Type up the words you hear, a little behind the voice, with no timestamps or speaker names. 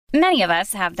Many of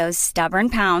us have those stubborn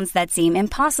pounds that seem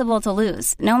impossible to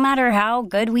lose, no matter how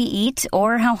good we eat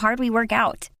or how hard we work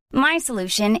out. My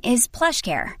solution is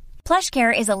PlushCare.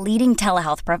 PlushCare is a leading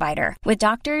telehealth provider with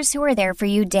doctors who are there for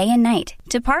you day and night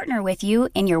to partner with you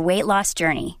in your weight loss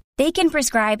journey. They can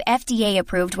prescribe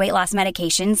FDA-approved weight loss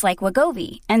medications like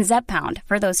Wegovy and Zepbound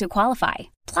for those who qualify.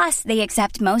 Plus, they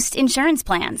accept most insurance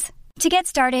plans. To get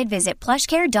started, visit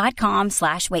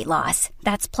plushcare.com/weightloss.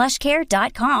 That's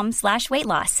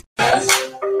plushcare.com/weightloss.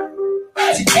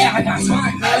 Yeah, I got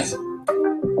mine, cuz.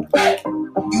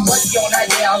 You lucky on that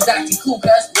day, I was acting cool,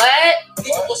 cuz. What?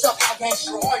 What's up, how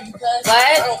gangster are you, cuz? What?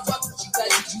 I don't fuck with you,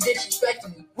 cuz you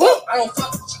disrespecting me. Woo! I don't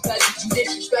fuck with you, cuz you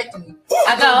disrespecting me.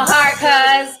 I go hard,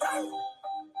 cuz.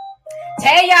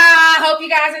 Hey, y'all. Hope you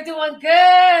guys are doing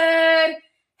good.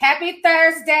 Happy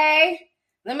Thursday.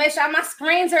 Let me make sure my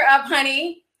screens are up,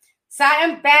 honey. So I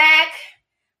am back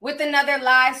with another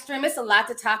live stream. It's a lot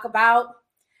to talk about.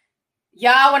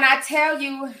 Y'all, when I tell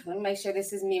you, let me make sure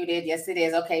this is muted. Yes, it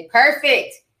is. Okay,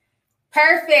 perfect.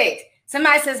 Perfect.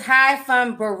 Somebody says hi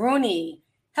from Burundi.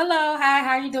 Hello, hi,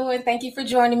 how you doing? Thank you for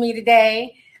joining me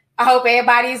today. I hope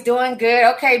everybody's doing good.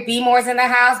 Okay, B Moore's in the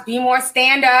house. B Moore,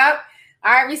 stand up.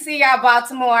 All right, we see y'all,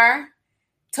 Baltimore.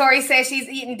 Tori says she's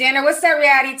eating dinner. What's up,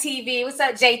 Reality TV? What's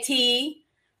up, JT?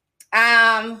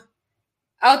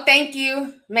 Oh, thank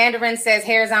you. Mandarin says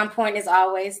hair's on point as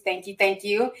always. Thank you. Thank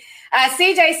you.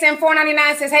 CJ Sim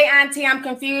 499 says, hey, Auntie, I'm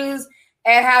confused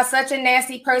at how such a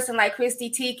nasty person like Christy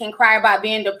T can cry about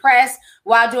being depressed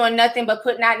while doing nothing but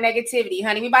putting out negativity.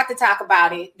 Honey, we about to talk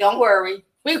about it. Don't worry.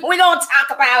 We're going to talk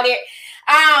about it.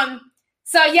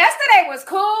 So yesterday was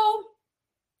cool.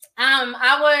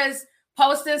 I was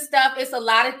posting stuff. It's a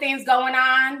lot of things going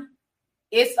on.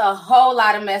 It's a whole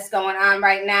lot of mess going on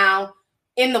right now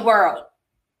in the world,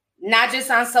 not just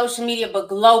on social media, but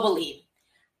globally.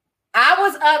 I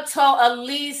was up till at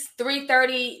least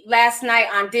 3:30 last night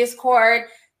on Discord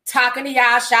talking to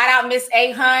y'all. Shout out Miss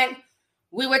A Hunt.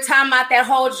 We were talking about that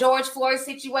whole George Floyd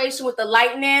situation with the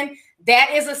lightning.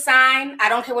 That is a sign. I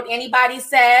don't care what anybody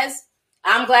says.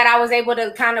 I'm glad I was able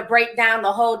to kind of break down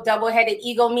the whole double-headed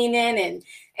ego meaning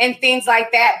and things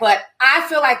like that. But I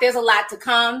feel like there's a lot to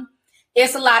come.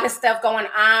 It's a lot of stuff going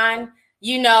on,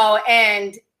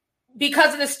 and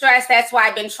because of the stress, that's why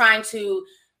I've been trying to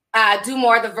do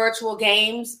more of the virtual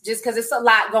games, just because it's a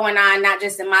lot going on, not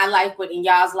just in my life, but in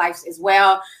y'all's lives as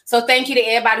well. So thank you to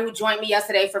everybody who joined me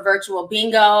yesterday for virtual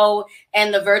bingo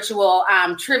and the virtual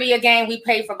trivia game. We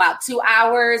played for about 2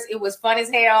 hours. It was fun as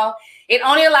hell. It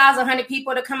only allows 100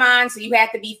 people to come on, so you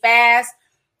have to be fast.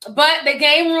 But the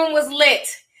game room was lit.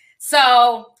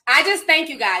 So I just thank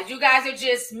you guys. You guys are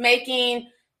just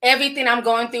making everything I'm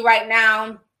going through right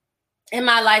now in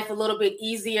my life a little bit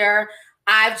easier.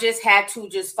 I've just had to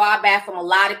just fall back from a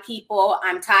lot of people.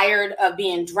 I'm tired of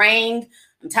being drained.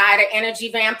 I'm tired of energy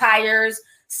vampires.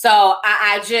 So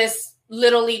I just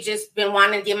literally just been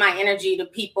wanting to give my energy to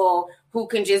people who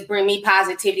can just bring me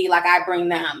positivity like I bring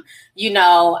them,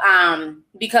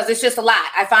 because it's just a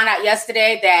lot. I found out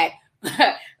yesterday that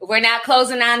we're not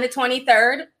closing on the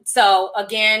 23rd. So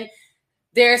again,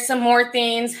 there's some more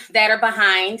things that are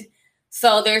behind.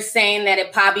 So they're saying that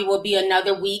it probably will be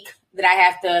another week that I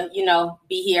have to,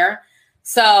 be here.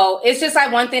 So it's just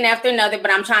like one thing after another, but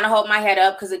I'm trying to hold my head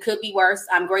up because it could be worse.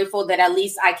 I'm grateful that at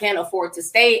least I can afford to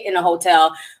stay in a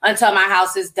hotel until my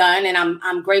house is done. And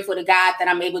I'm grateful to God that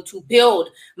I'm able to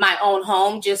build my own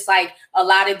home, just like a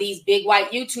lot of these big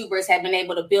white YouTubers have been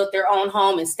able to build their own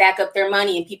home and stack up their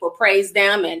money, and people praise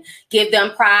them and give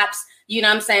them props. You know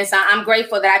what I'm saying? So I'm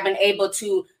grateful that I've been able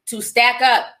to stack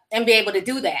up and be able to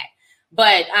do that.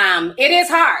 But it is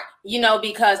hard,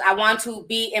 because I want to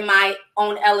be in my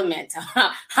own element.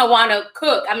 I want to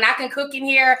cook. I'm not going to cook in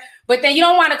here, but then you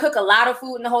don't want to cook a lot of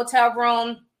food in the hotel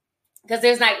room because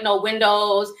there's like no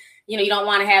windows. You don't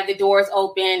want to have the doors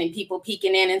open and people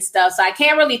peeking in and stuff. So I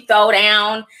can't really throw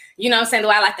down. You know what I'm saying? Do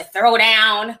I like to throw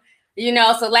down?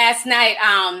 So last night,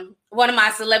 one of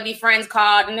my celebrity friends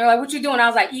called and they're like, what you doing? I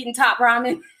was like, eating top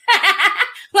ramen.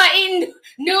 Like eating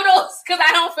noodles because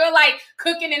I don't feel like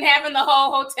cooking and having the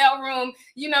whole hotel room,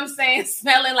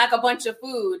 smelling like a bunch of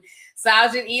food. So I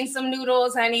was just eating some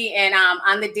noodles, honey, and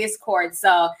on the Discord.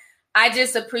 So I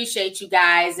just appreciate you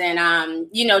guys. And,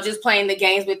 just playing the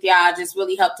games with y'all just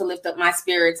really helped to lift up my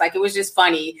spirits. Like, it was just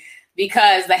funny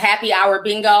because the happy hour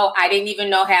bingo, I didn't even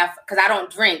know half because I don't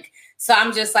drink. So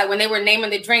I'm just like, when they were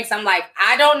naming the drinks, I'm like,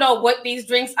 I don't know what these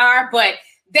drinks are, but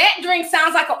that drink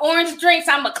sounds like an orange drink,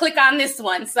 so I'm going to click on this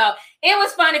one. So it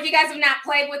was fun. If you guys have not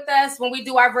played with us when we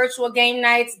do our virtual game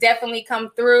nights, definitely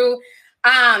come through.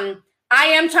 I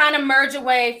am trying to merge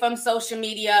away from social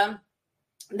media.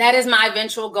 That is my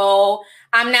eventual goal.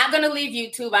 I'm not going to leave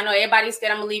YouTube. I know everybody's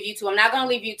scared I'm going to leave YouTube. I'm not going to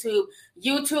leave YouTube.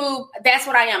 YouTube, that's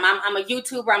what I am. I'm a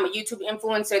YouTuber. I'm a YouTube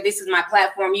influencer. This is my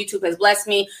platform. YouTube has blessed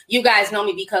me. You guys know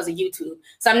me because of YouTube.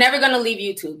 So I'm never going to leave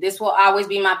YouTube. This will always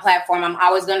be my platform. I'm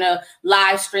always going to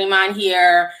live stream on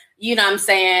here, you know what I'm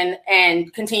saying,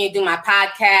 and continue to do my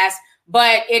podcast.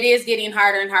 But it is getting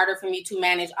harder and harder for me to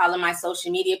manage all of my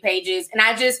social media pages. And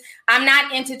I'm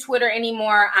not into Twitter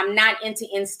anymore. I'm not into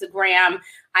Instagram.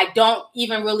 I don't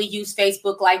even really use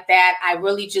Facebook like that. I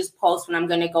really just post when I'm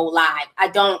going to go live. I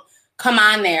don't come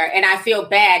on there, and I feel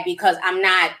bad because I'm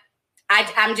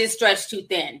just stretched too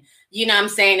thin. You know what I'm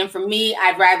saying? And for me,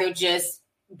 I'd rather just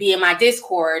be in my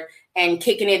Discord and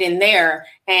kicking it in there,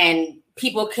 and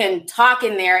people can talk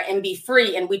in there and be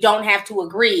free, and we don't have to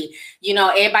agree. You know,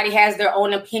 everybody has their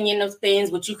own opinion of things,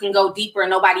 but you can go deeper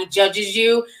and nobody judges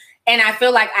you. And I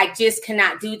feel like I just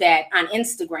cannot do that on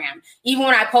Instagram. Even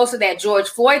when I posted that George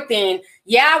Floyd thing,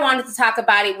 yeah, I wanted to talk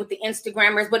about it with the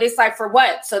Instagrammers, but it's like, for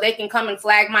what? So they can come and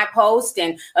flag my post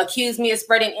and accuse me of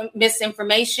spreading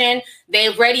misinformation.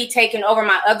 They've already taken over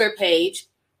my other page.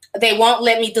 They won't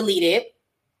let me delete it.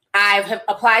 I've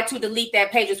applied to delete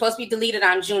that page. It's supposed to be deleted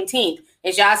on Juneteenth.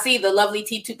 As y'all see, the Lovely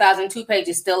T 2002 page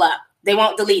is still up. They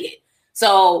won't delete it.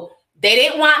 So they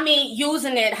didn't want me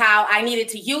using it how I needed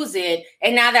to use it.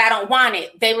 And now that I don't want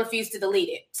it, they refuse to delete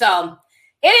it. So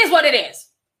it is what it is.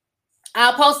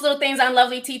 I'll post little things on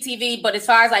Lovely T TV, but as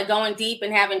far as like going deep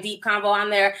and having deep convo on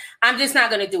there, I'm just not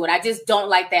going to do it. I just don't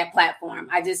like that platform.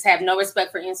 I just have no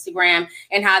respect for Instagram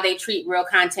and how they treat real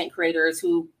content creators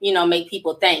who, you know, make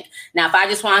people think. Now, if I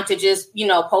just wanted to just, you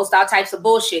know, post all types of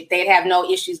bullshit, they'd have no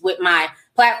issues with my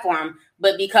platform.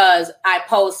 But because I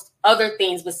post other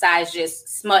things besides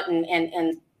just smutting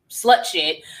and slut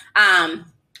shit,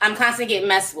 I'm constantly getting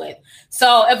messed with.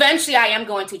 So eventually I am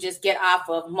going to just get off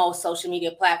of most social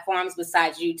media platforms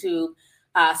besides YouTube,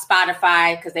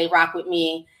 Spotify, because they rock with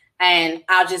me, and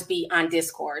I'll just be on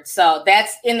Discord. So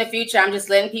that's in the future. I'm just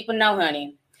letting people know,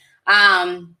 honey.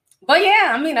 But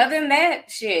yeah, I mean, other than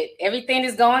that, shit, everything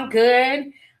is going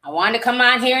good. I wanted to come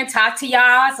on here and talk to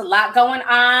y'all. It's a lot going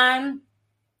on.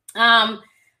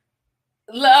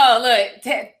 Look,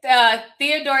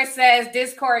 Theodore says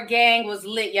Discord gang was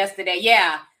lit yesterday.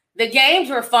 Yeah. The games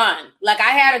were fun. Like, I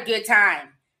had a good time.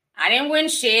 I didn't win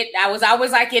shit. I was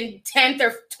always like in 10th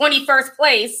or 21st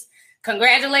place.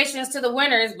 Congratulations to the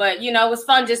winners. But, you know, it was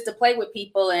fun just to play with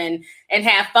people and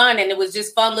have fun. And it was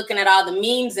just fun looking at all the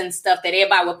memes and stuff that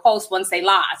everybody would post once they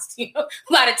lost. You know,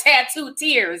 a lot of tattooed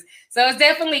tears. So it's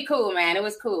definitely cool, man. It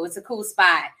was cool. It's a cool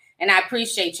spot. And I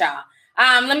appreciate y'all.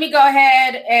 Let me go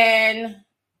ahead and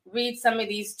read some of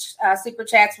these super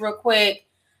chats real quick.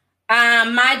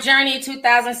 My Journey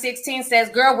 2016 says,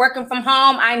 girl, working from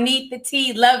home. I need the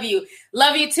tea. Love you.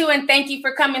 Love you too. And thank you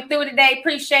for coming through today.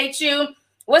 Appreciate you.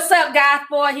 What's up, Goth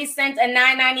Boy? He sent a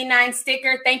 $9.99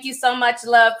 sticker. Thank you so much,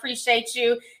 love. Appreciate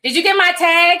you. Did you get my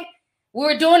tag?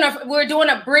 We're doing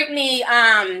a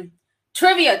Britney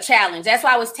trivia challenge. That's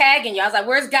why I was tagging you. I was like,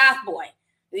 where's Goth Boy?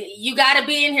 You got to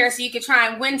be in here so you can try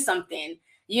and win something.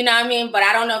 You know what I mean? But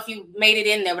I don't know if you made it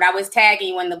in there, but I was tagging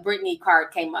you when the Britney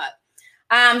card came up.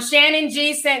 Shannon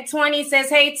G sent 20, says,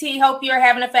 hey, T, hope you're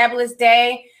having a fabulous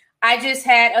day. I just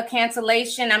had a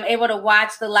cancellation. I'm able to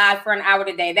watch the live for an hour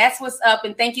today. That's what's up.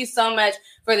 And thank you so much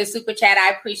for the super chat.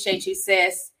 I appreciate you,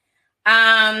 sis.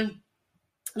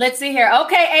 Let's see here.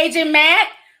 Okay, Agent Matt.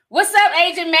 What's up,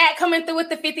 Agent Matt? Coming through with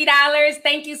the $50.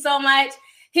 Thank you so much.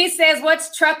 He says,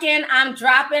 what's trucking? I'm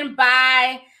dropping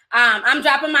by. I'm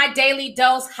dropping my daily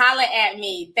dose. Holla at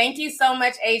me. Thank you so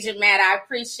much, Agent Matt. I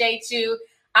appreciate you.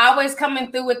 Always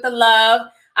coming through with the love.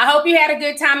 I hope you had a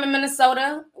good time in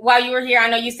Minnesota while you were here. I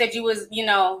know you said you was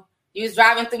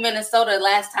driving through Minnesota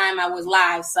last time I was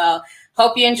live. So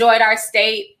hope you enjoyed our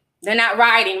state. They're not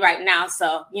riding right now.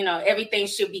 So, you know, everything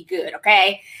should be good.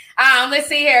 Okay. Let's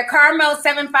see here. Carmel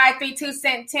 7532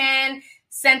 sent 10,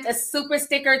 sent a super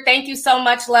sticker. Thank you so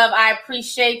much, love. I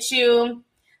appreciate you.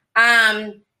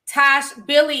 Tosh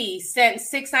Billy sent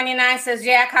 $6.99, says,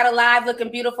 yeah, I caught a live,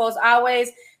 looking beautiful as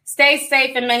always. Stay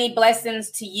safe and many blessings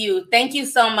to you. Thank you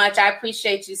so much. I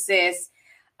appreciate you, sis.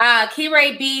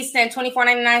 Kiray B sent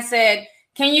 $24.99, said,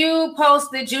 can you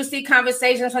post the juicy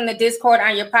conversations from the Discord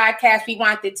on your podcast? We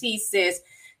want the tea, sis.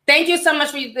 Thank you so much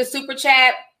for the super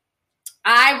chat.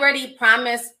 I already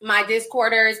promised my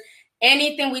Discorders,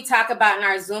 anything we talk about in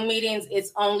our Zoom meetings,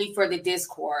 it's only for the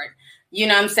Discord. You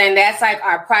know what I'm saying? That's like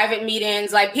our private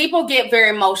meetings. Like, people get very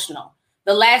emotional.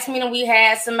 The last meeting we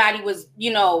had, somebody was,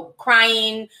 you know,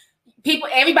 crying.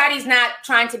 Everybody's not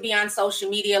trying to be on social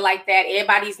media like that.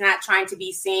 Everybody's not trying to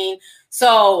be seen.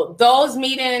 So those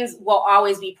meetings will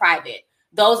always be private.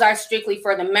 Those are strictly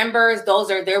for the members.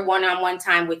 Those are their one-on-one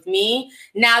time with me.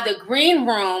 Now, the green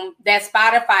room that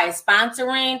Spotify is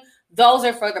sponsoring, those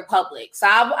are for the public. So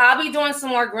I'll be doing some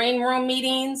more green room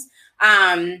meetings.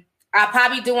 I'll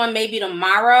probably do one maybe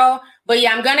tomorrow. But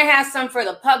yeah, I'm going to have some for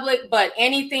the public. But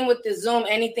anything with the Zoom,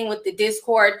 anything with the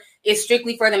Discord is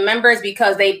strictly for the members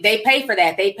because they pay for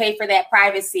that. They pay for that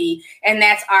privacy. And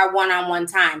that's our one-on-one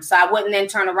time. So I wouldn't then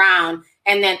turn around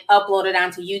and then upload it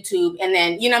onto YouTube and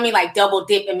then, you know what I mean, like double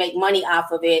dip and make money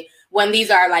off of it when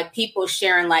these are like people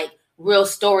sharing like real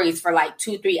stories for like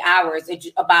 2-3 hours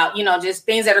about, you know, just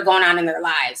things that are going on in their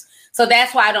lives. So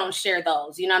that's why I don't share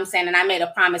those, you know what I'm saying? And I made a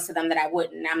promise to them that I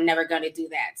wouldn't. I'm never going to do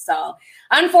that. So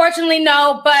unfortunately,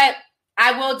 no, but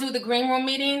I will do the green room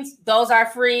meetings. Those are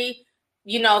free.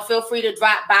 You know, feel free to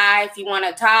drop by if you want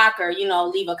to talk or, you know,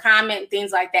 leave a comment,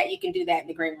 things like that. You can do that in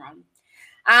the green room.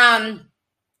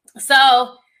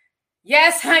 So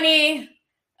yes, honey.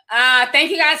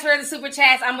 Thank you guys for the super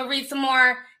chats. I'm going to read some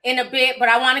more in a bit, but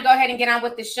I want to go ahead and get on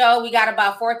with the show. We got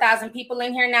about 4,000 people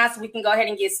in here now, so we can go ahead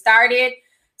and get started.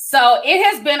 So it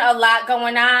has been a lot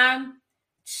going on.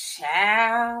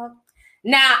 Child.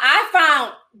 Now, I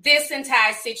found this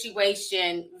entire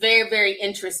situation very, very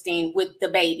interesting with the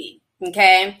baby.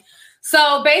 Okay.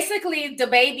 So basically the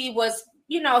baby was,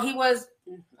 you know, he was,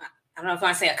 I don't know if I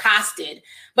want to say accosted,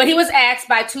 but he was asked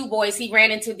by two boys. He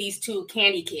ran into these two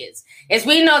candy kids. As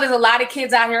we know, there's a lot of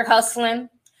kids out here hustling.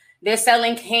 They're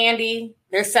selling candy.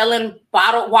 They're selling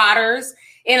bottled waters.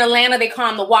 In Atlanta, they call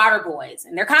them the water boys.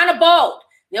 And they're kind of bold.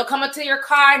 They'll come up to your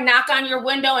car, knock on your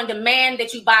window, and demand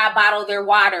that you buy a bottle of their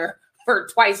water for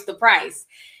twice the price.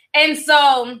 And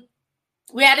so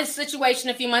we had a situation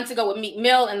a few months ago with Meek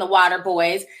Mill and the Water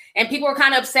Boys, and people were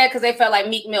kind of upset because they felt like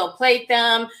Meek Mill played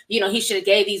them. You know, he should have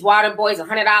gave these Water Boys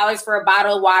 $100 for a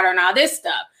bottle of water and all this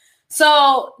stuff.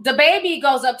 So the baby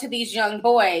goes up to these young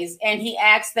boys and he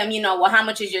asks them, you know, well, how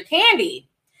much is your candy?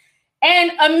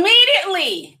 And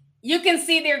immediately you can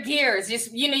see their gears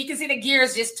just, you know, you can see the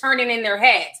gears just turning in their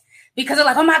heads because they're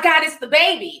like, oh my God, it's the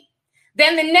baby.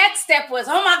 Then the next step was,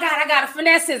 oh my God, I got to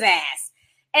finesse his ass.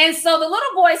 And so the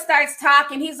little boy starts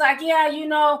talking. He's like, yeah, you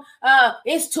know,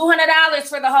 it's $200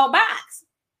 for the whole box.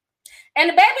 And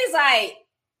the baby's like,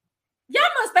 y'all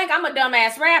must think I'm a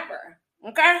dumbass rapper.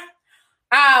 Okay.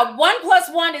 1 +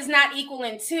 1 is not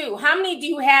equaling 2. How many do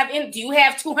you have do you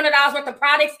have $200 worth of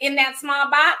products in that small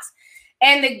box?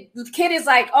 And the kid is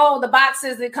like, oh, the box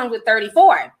says it comes with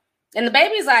 34. And the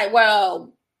baby's like,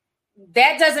 well,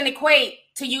 that doesn't equate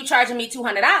to you charging me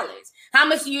 $200. How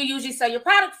much do you usually sell your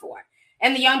product for?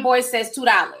 And the young boy says $2.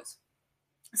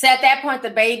 So at that point, the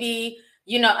baby,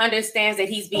 you know, understands that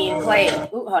he's being played.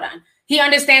 Ooh, hold on. He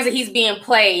understands that he's being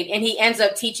played and he ends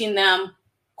up teaching them,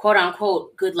 quote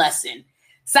unquote, good lesson.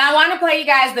 So I want to play you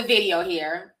guys the video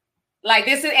here. Like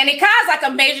this is, and it caused like a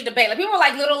major debate. Like people were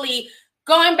like literally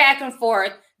going back and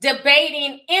forth,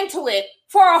 debating into it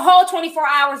for a whole 24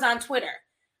 hours on Twitter.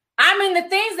 I mean, the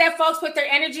things that folks put their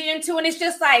energy into, and it's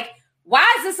just like,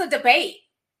 why is this a debate?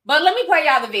 But let me play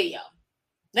y'all the video.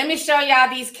 Let me show y'all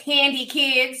these candy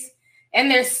kids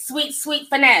and their sweet, sweet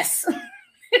finesse.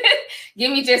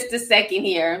 Give me just a second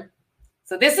here.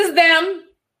 So this is them.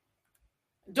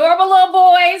 Adorable little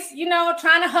boys, you know,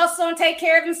 trying to hustle and take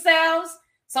care of themselves.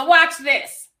 So watch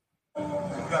this. You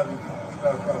got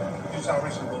to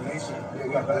raise some donation. Yeah,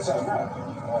 you got to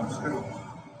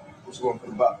what you want for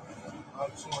the box?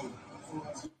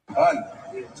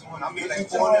 I mean,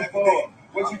 like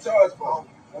what you charge for?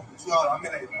 I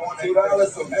mean, like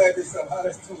 $2 for this stuff. How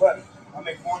that's $200? I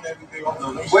make $4 every day off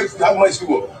donation. Wait, how much you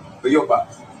want for your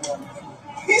box?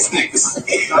 These niggas.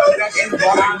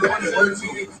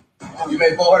 You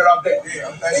made $400 off that?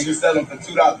 Yeah. And you sell them for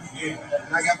 $2? Yeah.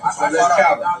 And I got so let's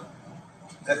count.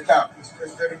 Let's count.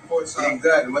 It's 34 times.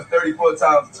 Exactly. What's 34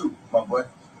 times 2, my boy?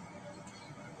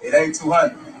 It ain't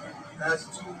 200. That's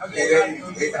 2. It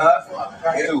ain't, huh?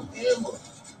 2.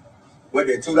 What,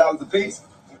 they $2 a piece?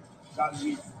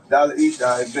 $1 each,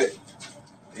 I bet.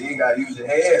 You ain't got to use your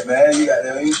head, man. You got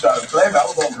to, you trying to play me. I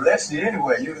was going to bless you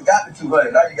anyway. You got the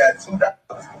 200. Now you got $2.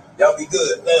 Y'all be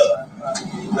good.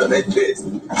 Look, they pissed.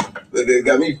 Look, they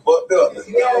got me fucked up.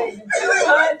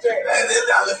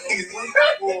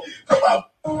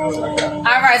 All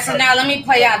right, so now let me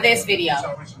play out this video.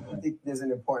 I think there's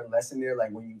an important lesson there.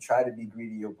 Like when you try to be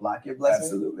greedy, you'll block your blessing.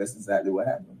 Absolutely. That's exactly what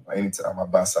happened. Anytime I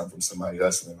buy something from somebody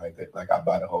hustling like that, like I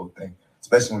buy the whole thing.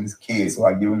 Especially when it's kids, so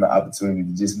I give them the opportunity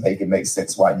to just make it make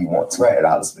sense why you want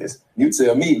 $200 for this. You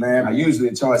tell me, man, I usually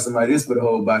charge somebody this for the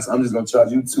whole box. I'm just going to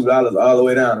charge you $2 all the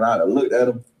way down. And I looked at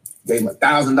them, gave them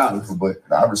 $1,000 for, but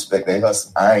I respect their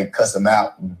hustle. I ain't cuss them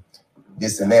out and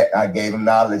this and that. I gave them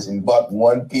knowledge and bought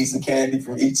one piece of candy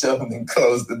from each of them and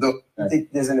closed the door. I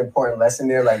think there's an important lesson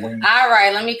there. Like when you... All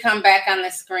right, let me come back on the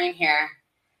screen here.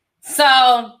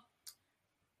 So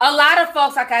a lot of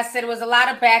folks, like I said, it was a lot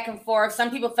of back and forth.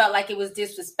 Some people felt like it was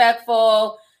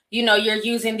disrespectful. You know, you're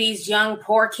using these young,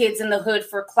 poor kids in the hood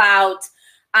for clout.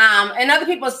 And other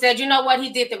people said, you know what, he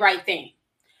did the right thing.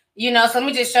 You know, so let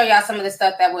me just show y'all some of the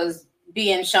stuff that was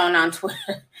being shown on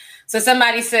Twitter. So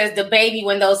somebody says the baby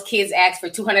when those kids asked for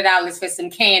 $200 for some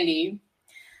candy.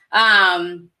 Let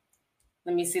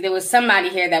me see. There was somebody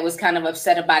here that was kind of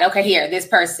upset about it. Okay, here, this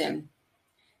person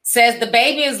says the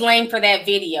baby is lame for that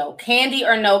video. Candy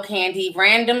or no candy,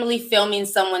 randomly filming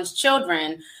someone's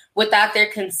children without their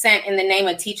consent in the name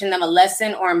of teaching them a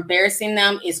lesson or embarrassing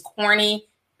them is corny,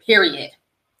 period.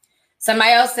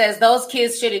 Somebody else says those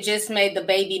kids should have just made the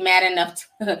baby mad enough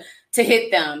to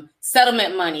hit them.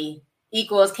 Settlement money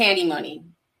equals candy money.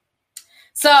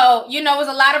 So, you know, it was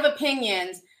a lot of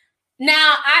opinions.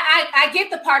 Now, I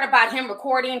get the part about him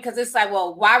recording because it's like,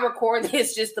 well, why record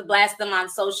this just to blast them on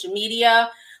social media?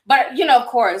 But, you know, of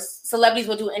course, celebrities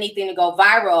will do anything to go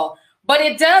viral. But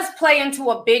it does play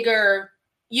into a bigger,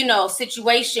 you know,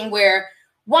 situation where,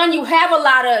 one, you have a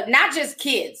lot of, not just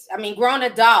kids, I mean, grown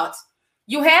adults.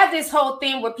 You have this whole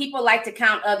thing where people like to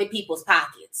count other people's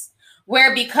pockets,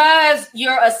 where because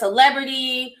you're a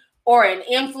celebrity or an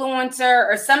influencer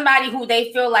or somebody who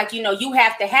they feel like, you know, you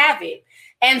have to have it.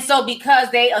 And so because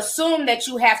they assume that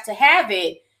you have to have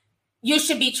it, you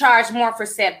should be charged more for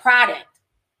said product.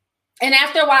 And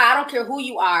after a while, I don't care who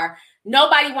you are,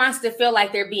 nobody wants to feel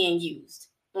like they're being used.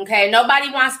 Okay. Nobody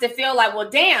wants to feel like, well,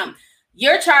 damn,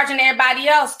 you're charging everybody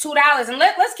else $2 and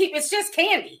let's keep, it's just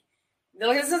candy.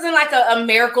 This isn't like a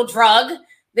miracle drug.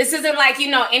 This isn't like,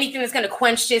 you know, anything that's going to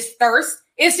quench his thirst.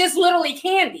 It's just literally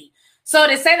candy. So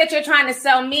to say that you're trying to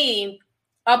sell me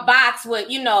a box with,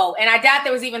 you know, and I doubt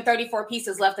there was even 34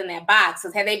 pieces left in that box.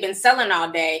 Because had they been selling all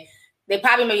day, they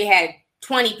probably maybe had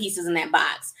 20 pieces in that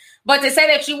box. But to say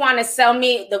that you want to sell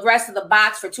me the rest of the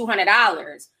box for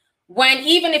 $200, when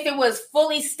even if it was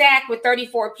fully stacked with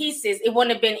 34 pieces, it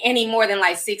wouldn't have been any more than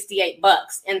like $68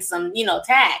 and some, you know,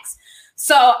 tax.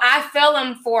 So I fell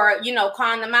him for, you know,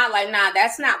 calling them out like, nah,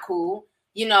 that's not cool,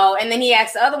 you know. And then he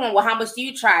asked the other one, well, how much do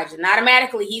you charge? And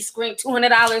automatically he screamed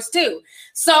 $200 too.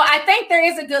 So I think there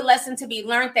is a good lesson to be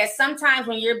learned that sometimes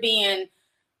when you're being,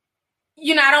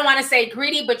 you know, I don't want to say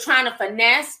greedy, but trying to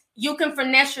finesse, you can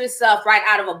finesse yourself right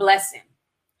out of a blessing.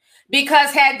 Because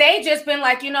had they just been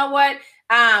like, you know what,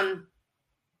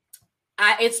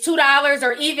 it's $2,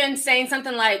 or even saying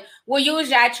something like, well,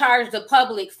 usually I charge the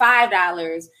public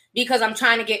 $5 because I'm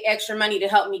trying to get extra money to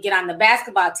help me get on the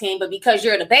basketball team. But because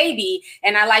you're the baby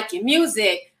and I like your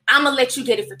music, I'm going to let you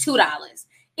get it for $2.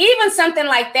 Even something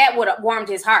like that would have warmed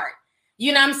his heart.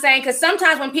 You know what I'm saying? Because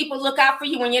sometimes when people look out for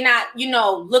you, when you're not, you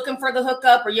know, looking for the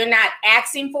hookup or you're not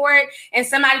asking for it, and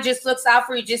somebody just looks out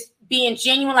for you, just being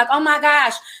genuine, like, oh my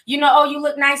gosh, you know, oh, you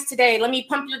look nice today. Let me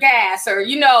pump your gas, or,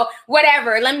 you know,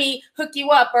 whatever. Let me hook you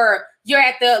up. Or you're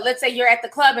at the, let's say you're at the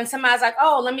club and somebody's like,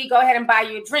 oh, let me go ahead and buy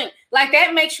you a drink. Like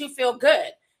that makes you feel good,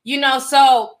 you know?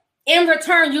 So in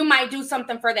return, you might do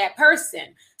something for that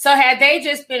person. So had they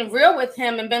just been real with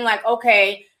him and been like,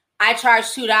 okay, I charge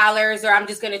 $2, or I'm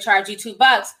just going to charge you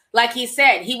 $2. Like he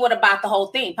said, he would have bought the whole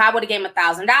thing. Probably would have gave him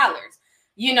 $1,000,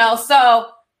 you know? So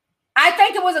I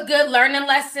think it was a good learning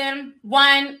lesson.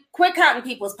 One, quit counting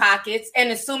people's pockets and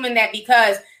assuming that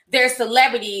because they're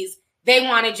celebrities, they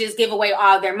want to just give away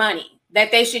all their money,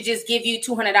 that they should just give you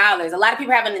 $200. A lot of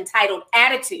people have an entitled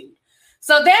attitude.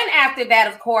 So then after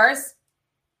that, of course,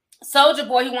 Soulja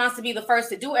Boy, who wants to be the first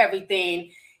to do everything,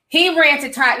 he ran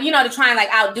to try, you know, to try and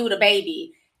like outdo the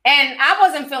baby. And I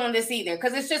wasn't feeling this either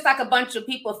because it's just like a bunch of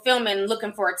people filming,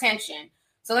 looking for attention.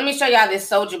 So let me show y'all this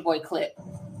Soulja Boy clip.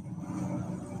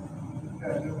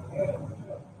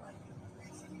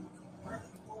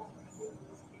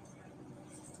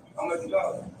 How much you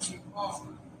got?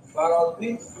 $5 a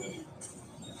piece?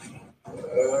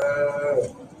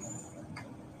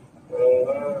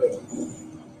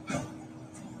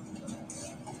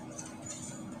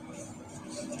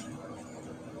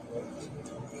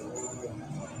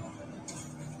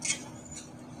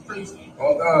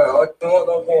 Oh God!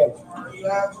 Oh, okay.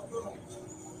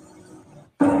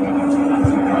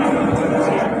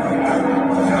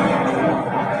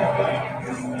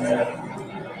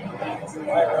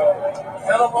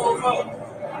 Hello, motherfucker.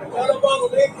 Hello,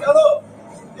 nigga. Hello.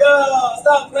 Yo,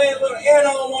 stop playing little and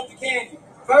I don't want the candy.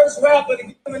 First rapper to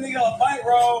give a nigga a bite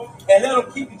roll and let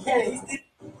him keep the candy.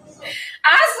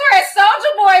 I swear,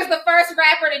 Soulja Boy is the first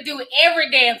rapper to do every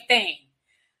damn thing.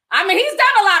 I mean, he's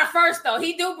done a lot of firsts, though.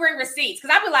 He do bring receipts.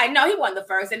 Because I'll be like, no, he wasn't the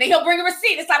first. And then he'll bring a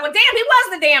receipt. It's like, well, damn, he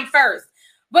was the damn first.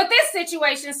 But this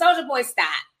situation, Soulja Boy, stop.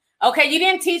 Okay, you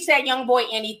didn't teach that young boy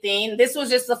anything. This was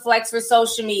just a flex for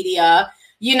social media.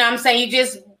 You know what I'm saying?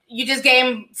 You just gave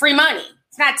him free money.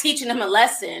 It's not teaching him a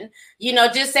lesson. You know,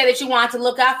 just say that you want to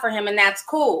look out for him, and that's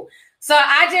cool. So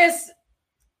I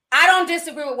don't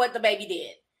disagree with what the baby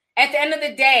did. At the end of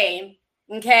the day,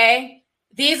 okay,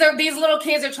 these little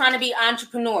kids are trying to be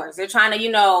entrepreneurs. They're trying to,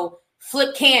 you know,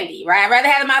 flip candy, right? I'd rather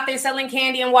have them out there selling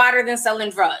candy and water than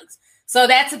selling drugs. So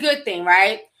that's a good thing,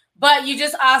 right? But you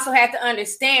just also have to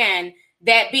understand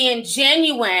that being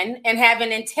genuine and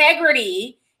having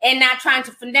integrity and not trying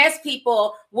to finesse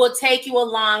people will take you a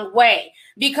long way.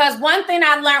 Because one thing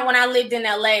I learned when I lived in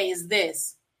LA is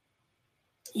this.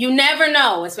 You never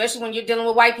know, especially when you're dealing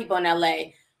with white people in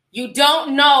LA. You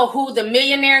don't know who the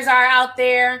millionaires are out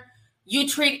there. You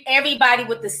treat everybody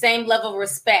with the same level of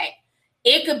respect.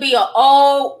 It could be an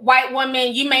old white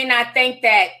woman. You may not think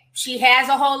that she has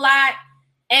a whole lot.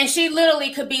 And she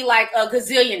literally could be like a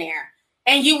gazillionaire.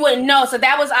 And you wouldn't know. So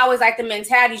that was always like the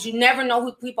mentalities. You never know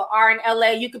who people are in LA.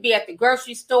 You could be at the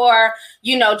grocery store,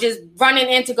 you know, just running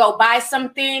in to go buy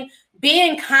something.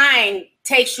 Being kind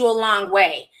takes you a long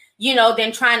way, you know,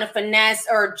 than trying to finesse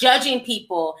or judging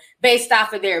people based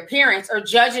off of their appearance or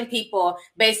judging people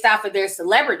based off of their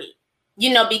celebrity.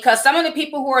 You know, because some of the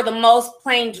people who are the most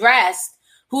plain dressed,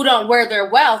 who don't wear their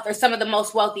wealth, are some of the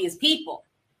most wealthiest people.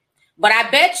 But I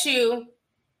bet you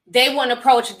they wouldn't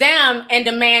approach them and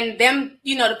demand them,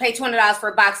 you know, to pay $200 for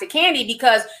a box of candy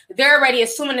because they're already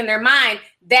assuming in their mind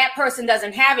that person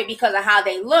doesn't have it because of how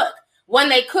they look, when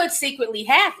they could secretly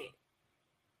have it.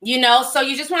 You know, so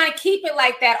you just want to keep it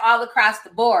like that all across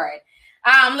the board.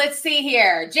 Let's see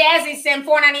here. Jazzy sent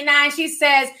 $4.99. She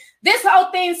says, this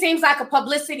whole thing seems like a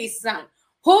publicity stunt.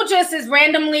 Who just is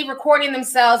randomly recording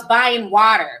themselves buying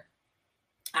water?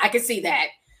 I can see that.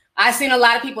 I've seen a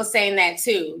lot of people saying that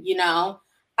too, you know.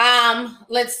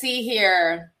 Let's see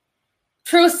here.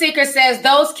 True Seeker says,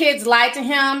 those kids lied to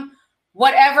him.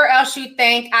 Whatever else you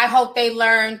think, I hope they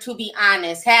learn to be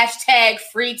honest. Hashtag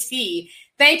free tea.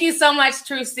 Thank you so much,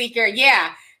 True Seeker.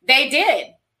 Yeah, they did.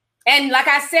 And like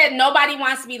I said, nobody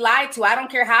wants to be lied to. I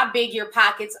don't care how big your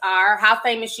pockets are, how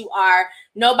famous you are.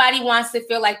 Nobody wants to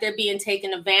feel like they're being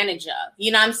taken advantage of.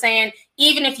 You know what I'm saying?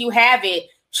 Even if you have it,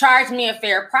 charge me a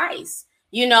fair price.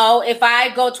 You know, if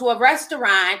I go to a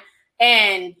restaurant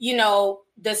and, you know,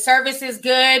 the service is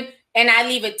good and I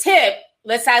leave a tip,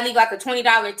 let's say I leave like a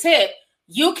 $20 tip,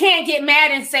 you can't get mad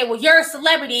and say, well, you're a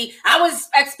celebrity. I was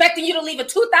expecting you to leave a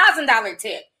 $2,000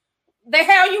 tip. The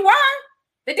hell you are?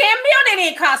 The damn meal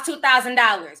didn't cost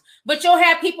 $2,000. But you'll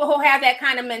have people who have that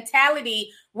kind of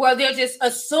mentality where they'll just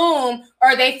assume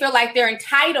or they feel like they're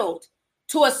entitled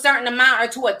to a certain amount or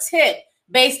to a tip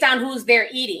based on who's they're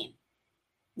eating.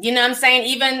 You know what I'm saying?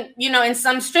 Even, you know, in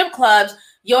some strip clubs,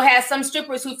 you'll have some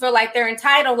strippers who feel like they're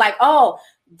entitled, like, oh,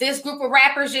 this group of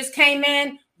rappers just came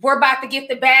in. We're about to get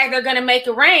the bag. They're going to make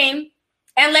it rain.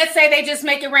 And let's say they just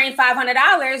make it rain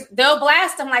 $500. They'll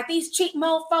blast them like these cheap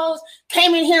mofos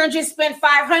came in here and just spent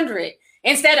 $500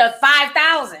 instead of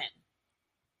 $5,000.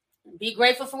 Be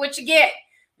grateful for what you get.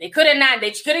 They could have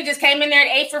just came in there and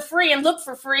ate for free and looked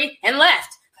for free and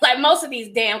left. Like most of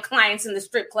these damn clients in the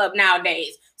strip club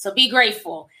nowadays. So be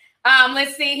grateful.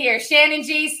 Let's see here. Shannon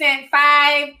G sent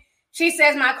 $5. She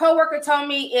says, my coworker told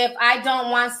me if I don't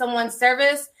want someone's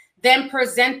service, then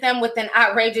present them with an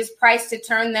outrageous price to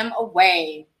turn them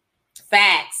away.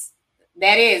 Facts.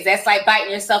 That's like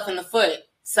biting yourself in the foot.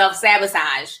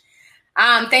 Self-sabotage.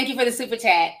 Thank you for the super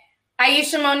chat.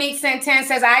 Aisha Monique sent 10,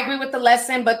 says, I agree with the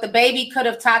lesson, but the baby could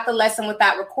have taught the lesson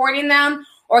without recording them,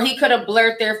 or he could have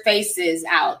blurred their faces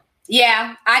out.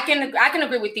 Yeah, I can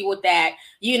agree with you with that.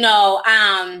 You know,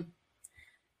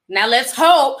 now let's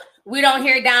hope we don't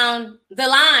hear down the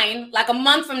line, like a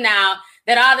month from now,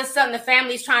 that all of a sudden the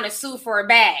family's trying to sue for a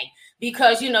bag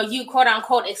because, you know, you quote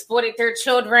unquote exploited their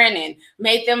children and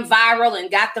made them viral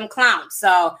and got them clowned.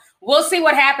 So we'll see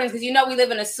what happens because, you know, we live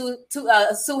in a sue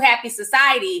happy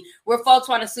society where folks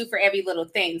want to sue for every little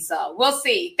thing. So we'll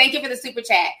see. Thank you for the super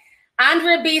chat.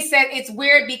 Andrea B said it's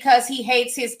weird because he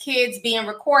hates his kids being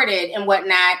recorded and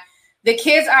whatnot. The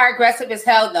kids are aggressive as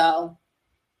hell, though.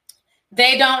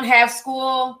 They don't have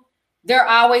school. They're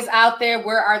always out there.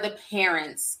 Where are the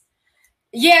parents?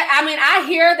 Yeah, I mean, I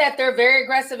hear that they're very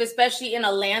aggressive, especially in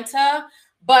Atlanta.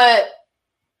 But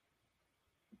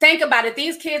think about it.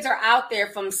 These kids are out there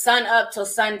from sun up till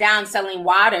sundown selling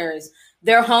waters.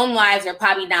 Their home lives are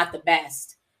probably not the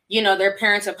best. You know, their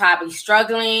parents are probably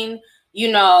struggling.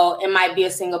 You know, it might be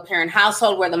a single parent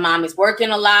household where the mom is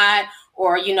working a lot,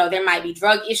 or, you know, there might be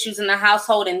drug issues in the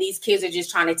household and these kids are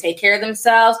just trying to take care of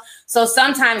themselves. So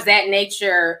sometimes that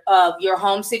nature of your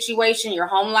home situation, your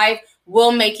home life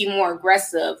will make you more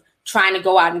aggressive trying to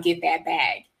go out and get that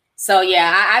bag. So,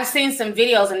 yeah, I've seen some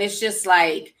videos and it's just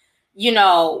like, you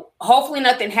know, hopefully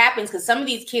nothing happens because some of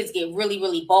these kids get really,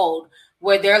 really bold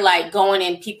where they're like going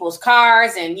in people's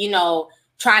cars and, you know,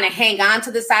 trying to hang on to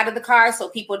the side of the car so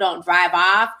people don't drive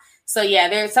off. So, yeah,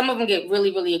 there's some of them get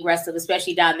really, really aggressive,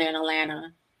 especially down there in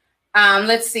Atlanta.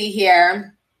 Let's see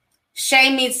here.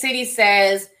 Shay Mead City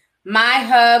says, my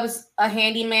hub's a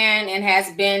handyman and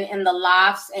has been in the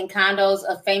lofts and condos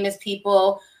of famous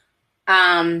people,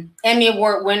 Emmy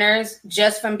Award winners,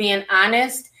 just from being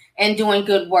honest and doing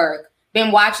good work.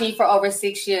 Been watching you for over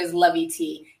 6 years. Love you,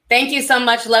 T. Thank you so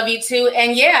much. Love you, too.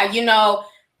 And, yeah, you know,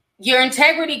 your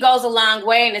integrity goes a long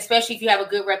way, and especially if you have a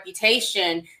good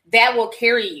reputation, that will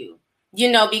carry you, you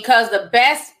know, because the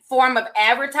best form of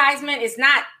advertisement is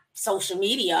not social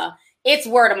media. It's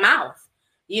word of mouth,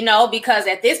 you know, because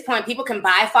at this point, people can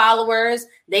buy followers.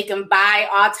 They can buy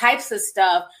all types of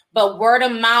stuff, but word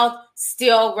of mouth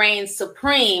still reigns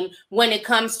supreme when it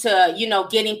comes to, you know,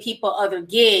 getting people other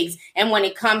gigs and when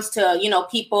it comes to, you know,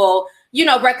 people, you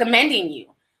know, recommending you.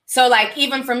 So like,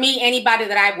 even for me, anybody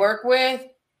that I work with,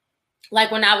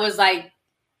 like when I was like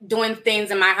doing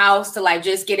things in my house to like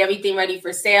just get everything ready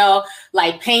for sale,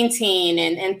 like painting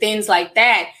and things like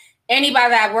that, anybody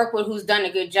that I work with who's done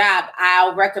a good job,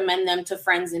 I'll recommend them to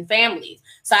friends and families.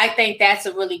 So I think that's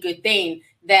a really good thing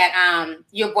that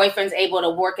your boyfriend's able to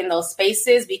work in those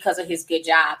spaces because of his good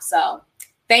job. So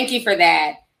thank you for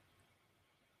that.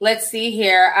 Let's see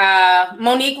here.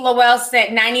 Monique Lowell said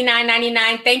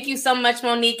 $99.99. Thank you so much,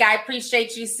 Monique. I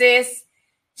appreciate you, sis.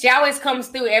 She always comes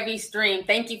through every stream.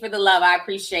 Thank you for the love. I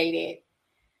appreciate it.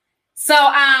 So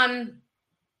I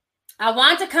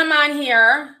want to come on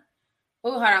here.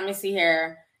 Oh, hold on. Let me see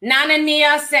here. Nana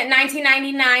Nia said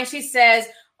 $19.99. She says,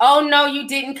 oh, no, you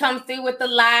didn't come through with the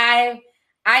live.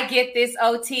 I get this,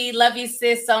 OT. Love you,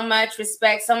 sis, so much.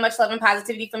 Respect, so much love and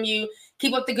positivity from you.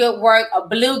 Keep up the good work. A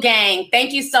Blue Gang.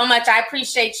 Thank you so much. I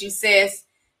appreciate you, sis.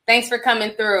 Thanks for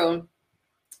coming through.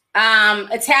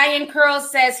 Italian Curl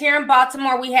says, here in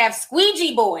Baltimore, we have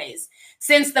squeegee boys.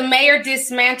 Since the mayor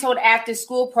dismantled after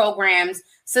school programs,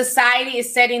 society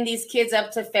is setting these kids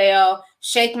up to fail.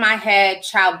 Shake my head.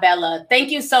 Ciao, Bella.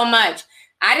 Thank you so much.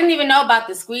 I didn't even know about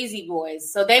the squeegee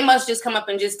boys. So they must just come up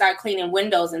and just start cleaning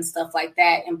windows and stuff like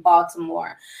that in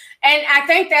Baltimore. And I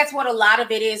think that's what a lot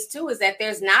of it is, too, is that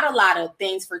there's not a lot of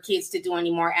things for kids to do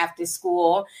anymore after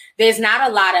school. There's not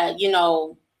a lot of, you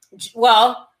know,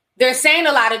 well, they're saying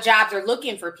a lot of jobs are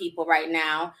looking for people right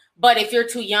now. But if you're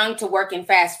too young to work in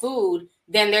fast food,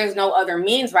 then there's no other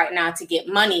means right now to get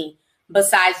money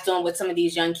besides doing what some of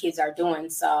these young kids are doing.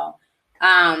 So,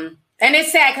 and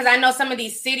it's sad because I know some of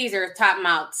these cities are talking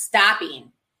about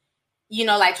stopping, you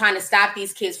know, like trying to stop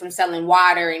these kids from selling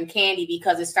water and candy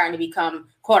because it's starting to become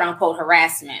quote unquote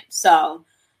harassment. So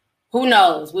who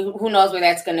knows? Who knows where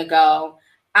that's going to go?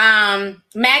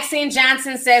 Maxine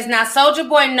Johnson says, now Soulja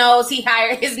Boy knows he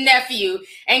hired his nephew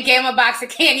and gave him a box of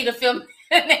candy to film.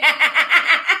 Right.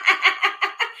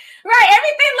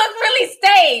 Everything looks really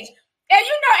staged. And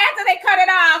you know, after they cut it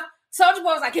off, Soulja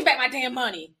Boy was like, give back my damn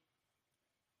money.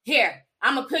 Here,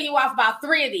 I'm going to peel you off about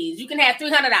 3 of these. You can have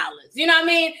 $300. You know what I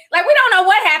mean? Like, we don't know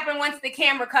what happened once the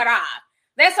camera cut off.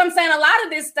 That's what I'm saying. A lot of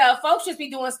this stuff, folks just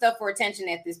be doing stuff for attention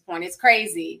at this point. It's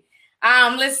crazy.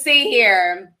 Let's see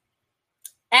here.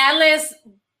 Alice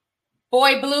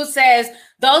Boy Blue says,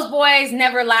 those boys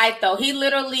never lied, though. He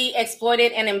literally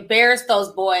exploited and embarrassed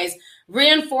those boys,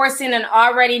 reinforcing an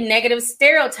already negative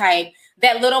stereotype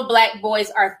that little black boys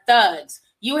are thugs.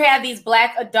 You have these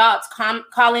black adults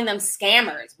calling them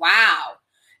scammers. Wow.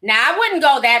 Now, I wouldn't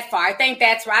go that far. I think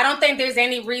that's right. I don't think there's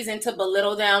any reason to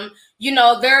belittle them. You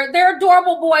know, they're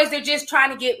adorable boys. They're just trying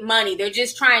to get money. They're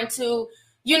just trying to,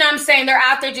 you know what I'm saying? They're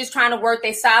out there just trying to work.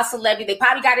 They saw a celebrity. They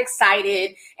probably got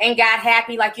excited and got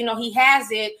happy. Like, you know, he has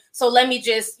it. So let me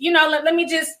just, you know, let me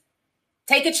just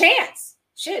take a chance.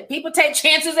 Shit, people take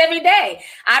chances every day.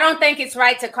 I don't think it's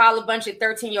right to call a bunch of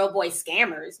 13-year-old boys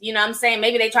scammers. You know what I'm saying?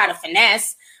 Maybe they try to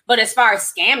finesse. But as far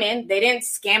as scamming, they didn't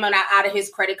scam him out of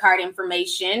his credit card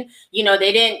information. You know,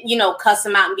 they didn't, you know, cuss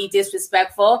him out and be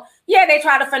disrespectful. Yeah, they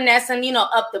try to finesse him, you know,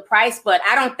 up the price. But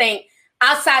I don't think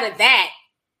outside of that,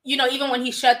 you know, even when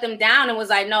he shut them down and was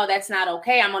like, no, that's not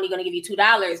okay. I'm only going to give you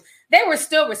 $2. They were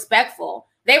still respectful.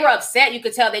 They were upset. You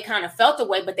could tell they kind of felt the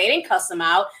way, but they didn't cuss him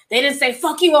out. They didn't say,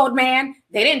 fuck you, old man.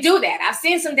 They didn't do that. I've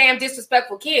seen some damn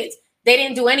disrespectful kids. They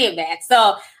didn't do any of that.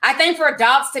 So I think for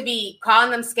adults to be calling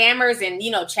them scammers and,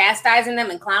 you know, chastising them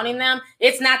and clowning them,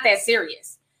 it's not that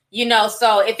serious. You know,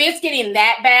 so if it's getting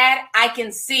that bad, I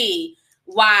can see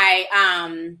why,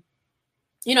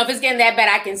 if it's getting that bad,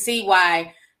 I can see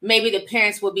why maybe the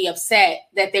parents would be upset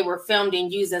that they were filmed and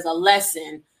used as a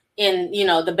lesson in,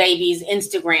 the baby's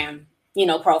Instagram,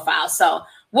 profile. So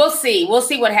we'll see. We'll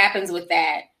see what happens with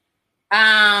that.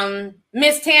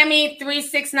 Miss Tammy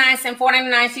 369 and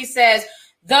 499, she says,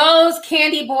 those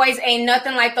candy boys ain't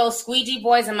nothing like those squeegee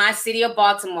boys in my city of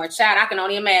Baltimore. Child, I can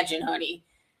only imagine, honey.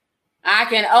 I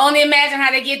can only imagine how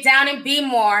they get down in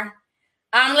B-more.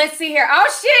 Let's see here.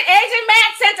 Oh, shit. Agent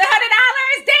Matt sent $100.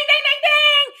 Ding, ding, ding,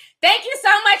 ding. Thank you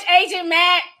so much, Agent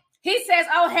Matt. He says,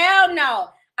 oh, hell no.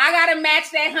 I got to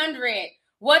match that 100.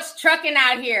 What's trucking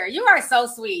out here? You are so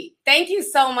sweet. Thank you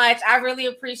so much. I really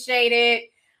appreciate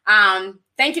it.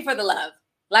 Thank you for the love.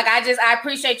 Like, I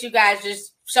appreciate you guys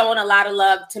just showing a lot of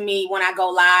love to me when I go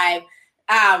live.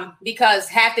 Because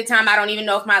half the time I don't even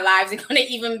know if my lives are going to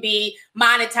even be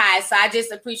monetized. So I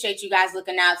just appreciate you guys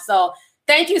looking out. So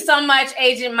thank you so much,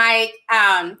 Agent Matt,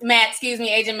 and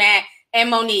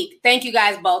Monique. Thank you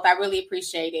guys both. I really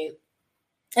appreciate it.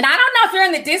 And I don't know if you're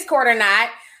in the Discord or not,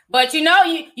 but you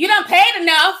done paid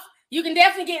enough. You can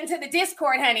definitely get into the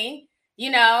Discord, honey.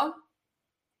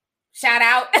 Shout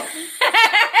out.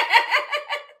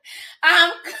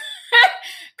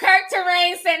 Kirk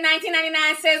Terrain said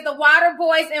 1999 says the water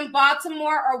boys in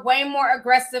Baltimore are way more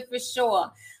aggressive for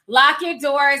sure. Lock your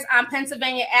doors on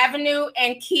Pennsylvania Avenue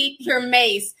and keep your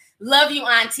mace. Love you,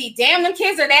 Auntie. Damn, them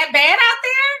kids are that bad out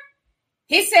there?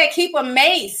 He said keep a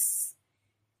mace.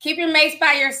 Keep your mace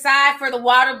by your side for the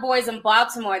water boys in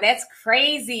Baltimore. That's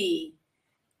crazy.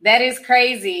 That is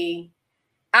crazy.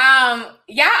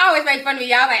 Y'all always make fun of me.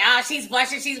 Y'all like, oh, she's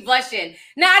blushing.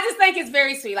 No, I just think it's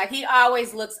very sweet. Like, he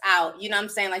always looks out. You know what I'm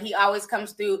saying? Like, he always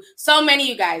comes through. So many of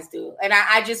you guys do. And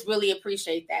I just really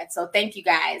appreciate that. So thank you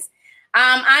guys.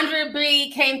 Andrea Bree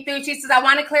came through. She says, I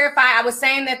want to clarify. I was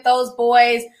saying that those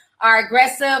boys are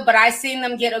aggressive, but I've seen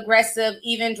them get aggressive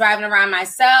even driving around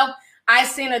myself. I've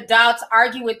seen adults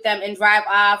argue with them and drive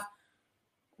off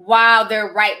while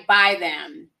they're right by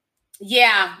them.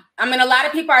 Yeah, I mean, a lot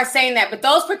of people are saying that, but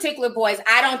those particular boys,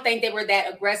 I don't think they were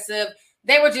that aggressive.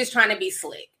 They were just trying to be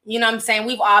slick. You know what I'm saying?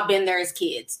 We've all been there as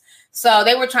kids. So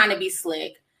they were trying to be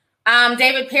slick.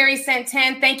 David Perry sent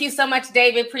 10. Thank you so much,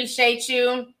 David. Appreciate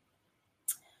you.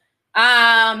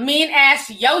 Mean Ash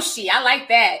Yoshi. I like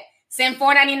that. Send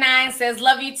 499 says,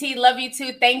 love you, T. Love you,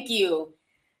 too. Thank you.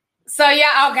 So, yeah,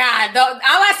 oh, God. All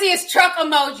I see is truck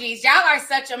emojis. Y'all are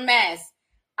such a mess.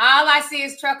 All I see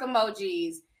is truck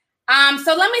emojis.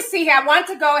 So let me see here. I want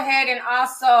to go ahead and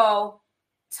also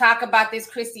talk about this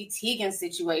Chrissy Teigen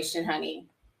situation, honey.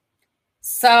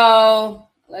 So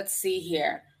let's see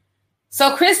here.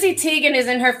 So Chrissy Teigen is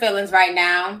in her feelings right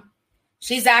now.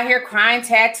 She's out here crying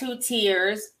tattooed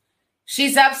tears.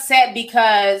 She's upset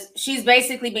because she's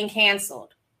basically been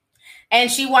canceled.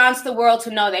 And she wants the world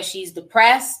to know that she's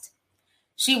depressed.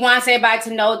 She wants everybody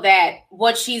to know that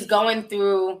what she's going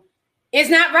through is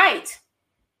not right.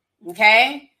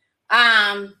 Okay?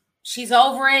 She's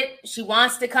over it. She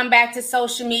wants to come back to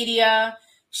social media.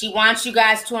 She wants you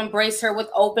guys to embrace her with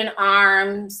open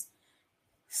arms.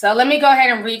 So let me go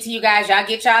ahead and read to you guys. Y'all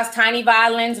get y'all's tiny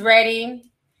violins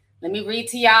ready. Let me read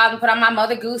to y'all and put on my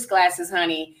Mother Goose glasses,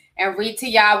 honey, and read to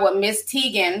y'all what Miss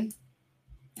Teigen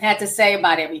had to say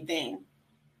about everything.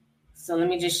 So let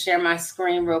me just share my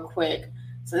screen real quick.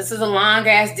 So this is a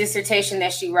long-ass dissertation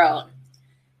that she wrote.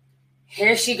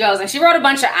 Here she goes. And she wrote a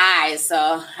bunch of I's.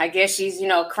 So I guess she's,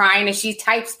 crying as she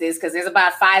types this because there's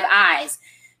about 5 I's.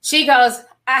 She goes,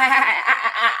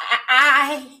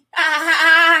 I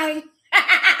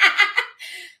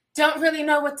don't really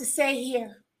know what to say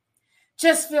here.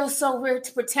 Just feels so weird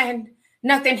to pretend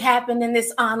nothing happened in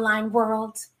this online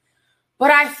world.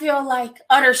 But I feel like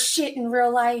utter shit in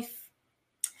real life.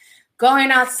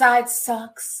 Going outside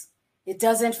sucks. It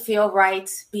doesn't feel right.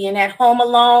 Being at home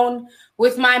alone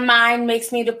with my mind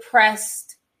makes me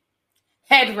depressed.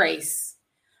 Head race.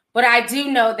 But I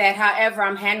do know that however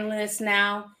I'm handling this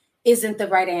now isn't the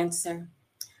right answer.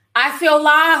 I feel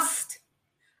lost.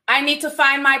 I need to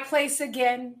find my place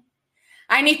again.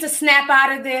 I need to snap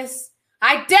out of this.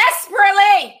 I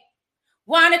desperately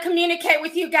want to communicate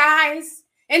with you guys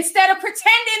instead of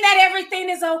pretending that everything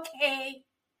is okay.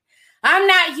 I'm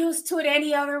not used to it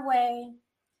any other way.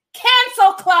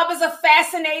 Cancel Club is a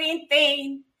fascinating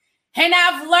thing, and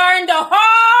I've learned a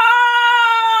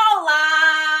whole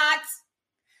lot.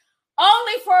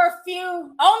 Only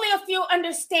a few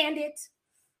understand it,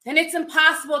 and it's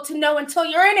impossible to know until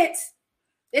you're in it.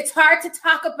 It's hard to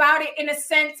talk about it in a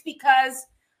sense because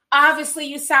obviously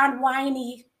you sound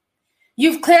whiny.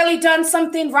 You've clearly done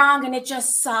something wrong and it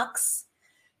just sucks.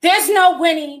 There's no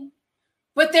winning,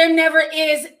 but there never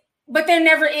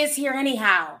is here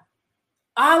anyhow.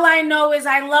 All I know is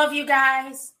I love you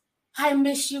guys. I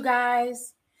miss you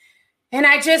guys. And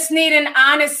I just need an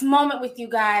honest moment with you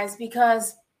guys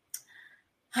because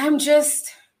I'm just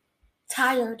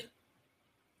tired.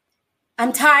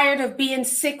 I'm tired of being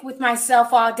sick with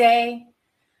myself all day.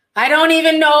 I don't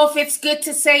even know if it's good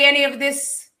to say any of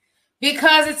this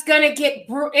because it's gonna get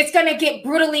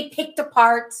brutally picked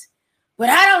apart. But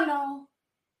I don't know.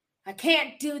 I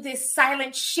can't do this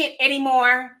silent shit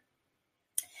anymore.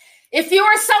 If you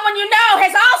or someone you know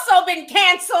has also been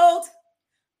canceled,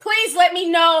 please let me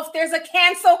know if there's a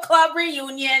cancel club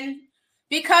reunion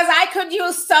because I could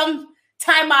use some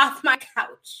time off my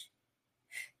couch.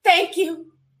 Thank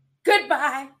you.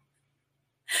 Goodbye.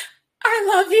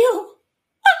 I love you.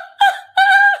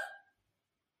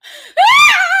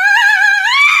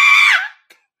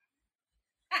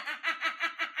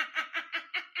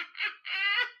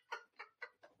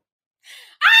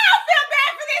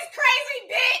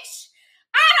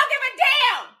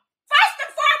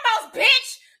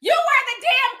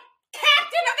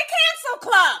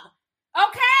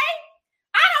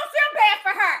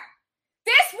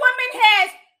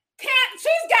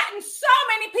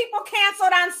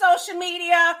 Social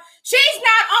media. She's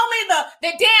not only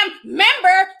the damn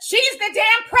member, she's the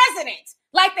damn president.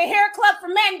 Like the hair club for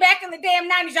men back in the damn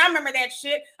 90s. I remember that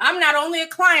shit. I'm not only a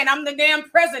client, I'm the damn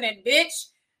president, bitch.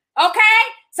 Okay?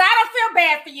 So I don't feel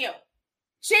bad for you.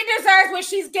 She deserves what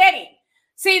she's getting.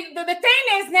 See, the thing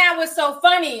is now what's so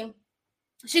funny,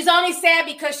 she's only sad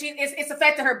because it's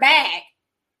affected her bag.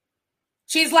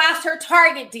 She's lost her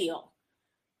Target deal.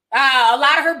 A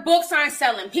lot of her books aren't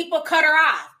selling. People cut her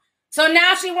off. So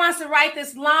now she wants to write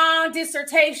this long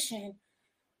dissertation.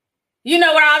 You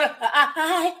know what all the,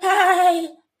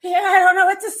 I don't know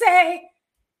what to say.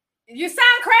 You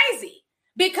sound crazy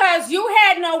because you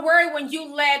had no worry when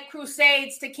you led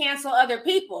crusades to cancel other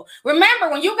people. Remember,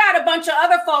 when you got a bunch of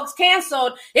other folks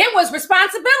canceled, it was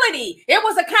responsibility. It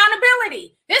was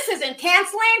accountability. This isn't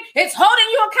canceling. It's holding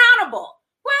you accountable.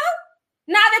 Well,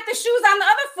 now that the shoe's on the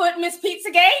other foot, Miss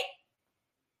Pizzagate,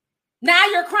 now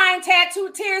you're crying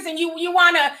tattooed tears and you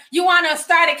wanna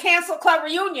start a cancel club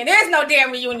reunion. There's no damn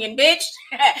reunion, bitch.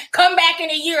 Come back in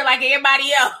a year like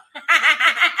everybody else.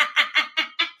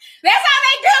 That's how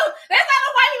they do. That's how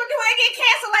the white people do when they get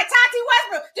canceled like Tati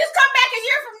Westbrook. Just come back a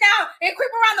year from now and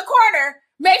creep around the corner.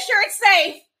 Make sure it's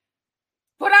safe.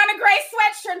 Put on a gray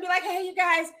sweatshirt and be like, hey, you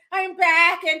guys, I'm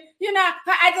back. And,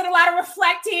 I did a lot of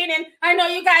reflecting and I know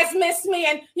you guys missed me.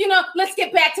 And, let's get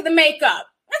back to the makeup.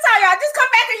 That's all y'all. Just come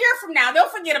back a year from now. They'll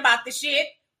forget about the shit.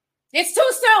 It's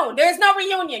too soon. There's no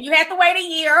reunion. You have to wait a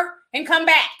year and come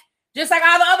back. Just like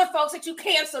all the other folks that you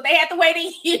canceled. They had to wait a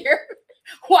year.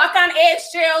 Walk on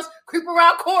eggshells, creep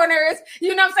around corners.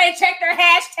 You know what I'm saying? Check their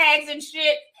hashtags and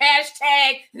shit.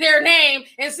 Hashtag their name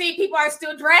and see people are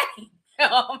still dragging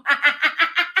them.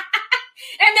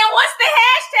 And then once the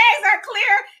hashtags are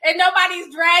clear and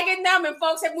nobody's dragging them and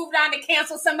folks have moved on to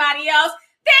cancel somebody else,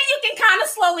 then you can kind of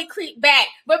slowly creep back.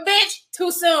 But bitch, too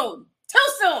soon.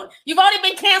 Too soon. You've only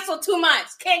been canceled 2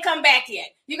 months. Can't come back yet.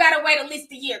 You got to wait at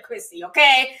least a year, Chrissy,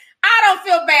 okay? I don't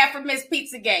feel bad for Miss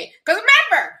Pizzagate. Because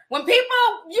remember, when people,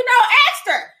 asked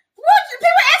her,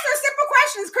 people ask her simple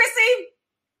questions, Chrissy.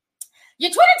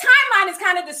 Your Twitter timeline is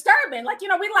kind of disturbing. Like, we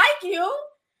like you.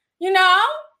 You're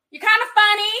kind of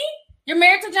funny. You're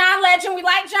married to John Legend. We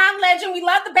like John Legend. We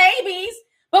love the babies.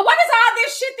 But what is all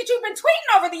this shit that you've been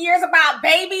tweeting over the years about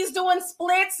babies doing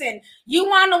splits and you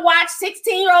want to watch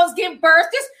 16-year-olds give birth?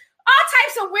 Just all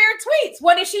types of weird tweets.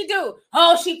 What did she do?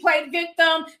 Oh, she played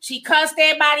victim. She cussed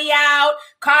everybody out,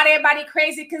 called everybody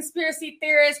crazy conspiracy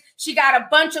theorists. She got a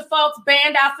bunch of folks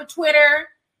banned off of Twitter.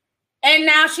 And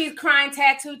now she's crying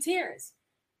tattooed tears.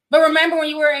 But remember when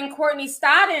you were in Courtney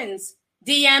Stodden's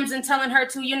DMs and telling her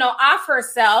to, off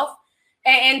herself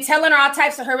and telling her all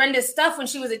types of horrendous stuff when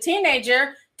she was a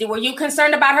teenager, were you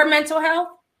concerned about her mental health?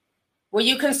 Were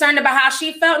you concerned about how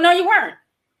she felt? No, you weren't.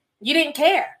 You didn't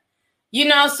care.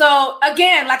 So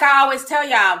again, like I always tell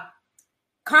y'all,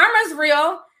 karma's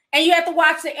real and you have to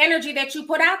watch the energy that you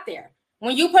put out there.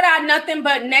 When you put out nothing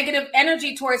but negative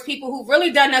energy towards people who've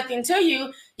really done nothing to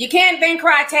you, you can't then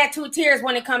cry tattooed tears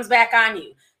when it comes back on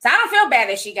you. So I don't feel bad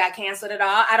that she got canceled at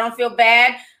all. I don't feel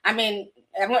bad. I mean,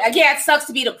 yeah, it sucks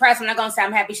to be depressed. I'm not going to say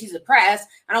I'm happy she's depressed.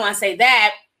 I don't want to say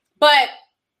that. But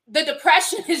the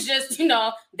depression is just,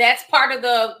 that's part of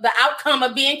the outcome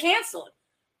of being canceled.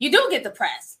 You do get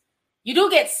depressed. You do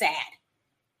get sad.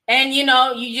 And, you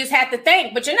just have to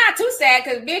think. But you're not too sad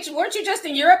because, bitch, weren't you just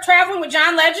in Europe traveling with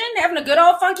John Legend, having a good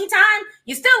old funky time?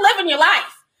 You're still living your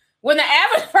life. When the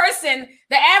average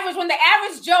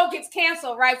Joe gets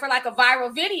canceled, right, for like a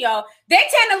viral video, they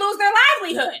tend to lose their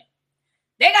livelihood.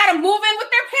 They got to move in with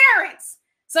their parents.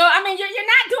 So, I mean, you're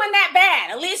not doing that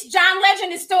bad. At least John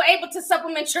Legend is still able to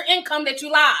supplement your income that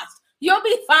you lost. You'll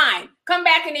be fine. Come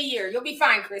back in a year. You'll be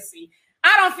fine, Chrissy.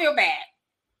 I don't feel bad.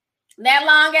 That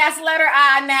long-ass letter,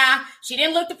 now, she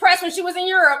didn't look depressed when she was in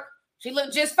Europe. She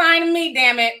looked just fine to me,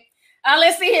 damn it.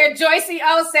 Let's see here. Joycey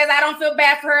O says, I don't feel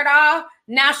bad for her at all.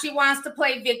 Now she wants to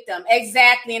play victim.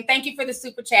 Exactly. And thank you for the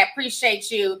super chat. Appreciate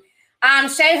you.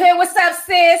 Shay Hood, what's up,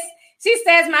 sis? She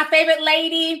says, my favorite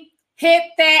lady, hit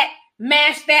that,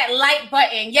 mash that like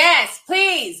button. Yes,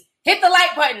 please. Hit the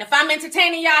like button. If I'm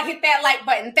entertaining y'all, hit that like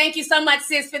button. Thank you so much,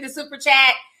 sis, for the super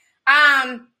chat.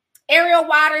 Ariel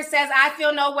Waters says, I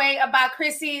feel no way about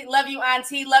Chrissy. Love you,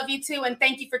 auntie. Love you too. And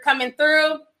thank you for coming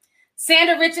through.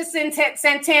 Sandra Richardson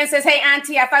Santan says, hey,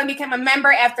 auntie, I finally became a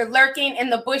member after lurking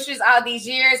in the bushes all these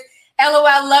years.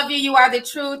 LOL, love you. You are the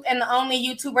truth and the only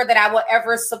YouTuber that I will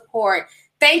ever support.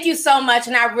 Thank you so much.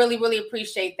 And I really, really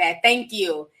appreciate that. Thank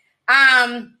you.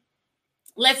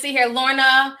 Let's see here.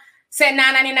 Lorna said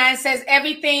 $9.99 says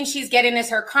everything she's getting is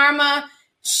her karma.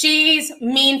 She's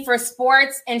mean for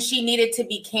sports and she needed to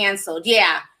be canceled.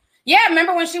 Yeah.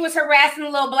 Remember when she was harassing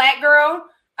the little black girl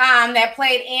that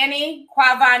played Annie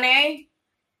Quavane?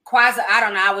 I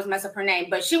don't know. I always mess up her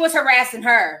name, but she was harassing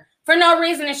her for no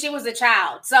reason and she was a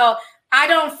child. So I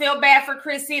don't feel bad for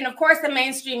Chrissy. And of course, the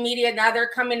mainstream media, now they're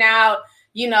coming out,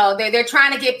 they're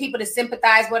trying to get people to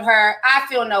sympathize with her. I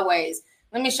feel no ways.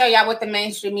 Let me show y'all what the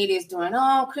mainstream media is doing.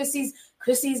 Oh,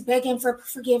 Chrissy's begging for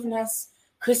forgiveness.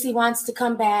 Chrissy wants to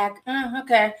come back.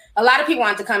 Okay. A lot of people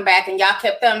want to come back and y'all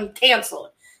kept them canceled.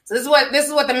 So this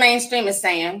is what the mainstream is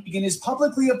saying. Tegan is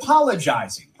publicly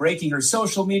apologizing, breaking her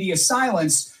social media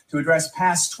silence to address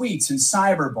past tweets and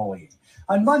cyberbullying.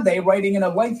 On Monday, writing in a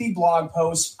lengthy blog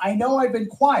post, I know I've been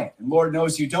quiet, and Lord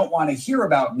knows you don't want to hear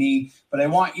about me, but I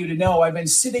want you to know I've been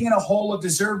sitting in a hole of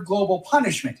deserved global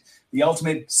punishment. The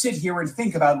ultimate sit here and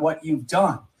think about what you've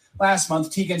done. Last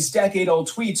month, Tegan's decade-old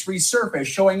tweets resurfaced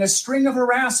showing a string of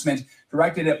harassment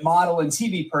directed at model and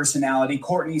TV personality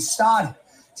Courtney Stodden.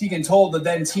 Tegan told the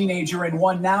then teenager in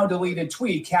one now deleted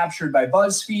tweet captured by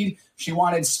BuzzFeed she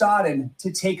wanted Stodden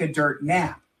to take a dirt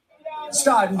nap.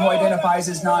 Stodden, who identifies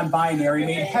as non-binary,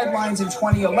 made headlines in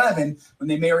 2011 when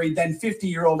they married then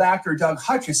 50-year-old actor Doug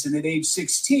Hutchison at age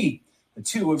 16. The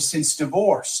two have since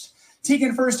divorced.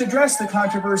 Tegan first addressed the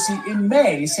controversy in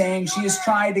May, saying she has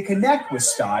tried to connect with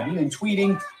Stodden and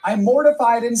tweeting, I'm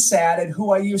mortified and sad at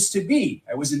who I used to be.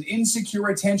 I was an insecure,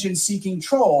 attention-seeking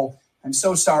troll. I'm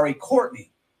so sorry, Courtney.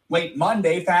 Late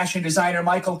Monday, fashion designer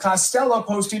Michael Costello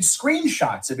posted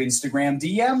screenshots of Instagram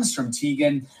DMs from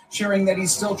Tegan, sharing that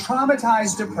he's still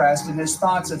traumatized, depressed, and has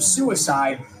thoughts of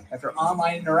suicide after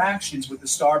online interactions with the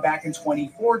star back in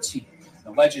 2014. It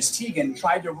alleges Tegan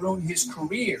tried to ruin his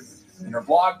career. In her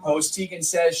blog post, Tegan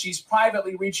says she's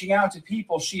privately reaching out to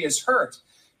people she has hurt.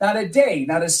 Not a day,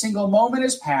 not a single moment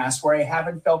has passed where I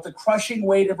haven't felt the crushing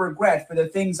weight of regret for the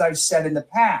things I've said in the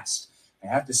past. I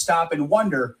have to stop and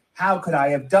wonder, how could I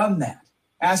have done that?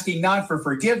 Asking not for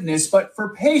forgiveness, but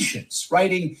for patience,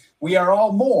 writing, we are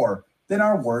all more than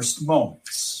our worst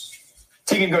moments.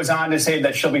 Tegan goes on to say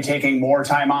that she'll be taking more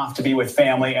time off to be with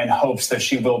family and hopes that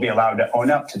she will be allowed to own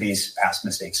up to these past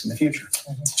mistakes in the future.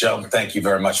 Joe, thank you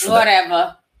very much for that.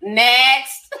 Whatever.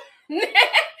 Next.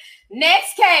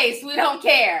 Next case. We don't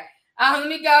care. Let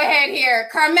me go ahead here.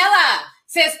 Carmela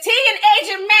says, Tegan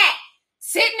Agent Matt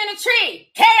sitting in a tree.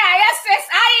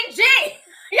 KISSING.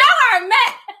 Y'all are a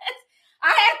mess.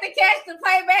 I have to catch the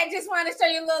playback. Just want to show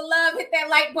you a little love. Hit that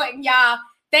like button, y'all.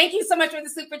 Thank you so much for the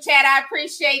super chat. I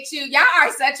appreciate you. Y'all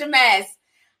are such a mess.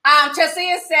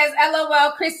 Chelsea says,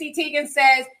 LOL. Chrissy Teigen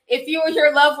says, if you or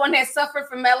your loved one has suffered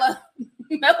from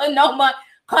melanoma,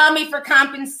 call me for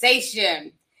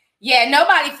compensation. Yeah,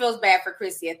 nobody feels bad for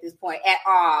Chrissy at this point at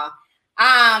all.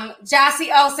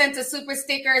 Jossie O sent a super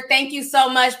sticker. Thank you so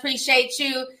much. Appreciate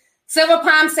you. Silver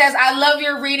Palm says, I love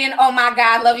your reading. Oh my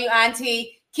God. Love you,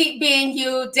 auntie. Keep being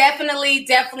you. Definitely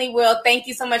will. Thank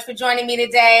you so much for joining me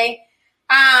today.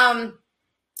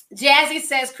 Jazzy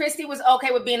says, Christy was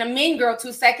okay with being a mean girl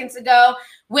 2 seconds ago.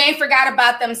 We ain't forgot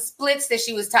about them splits that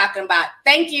she was talking about.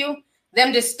 Thank you.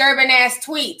 Them disturbing ass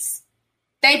tweets.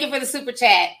 Thank you for the super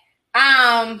chat.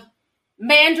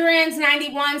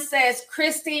 Mandarins91 says,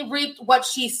 Christy reaped what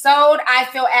she sowed. I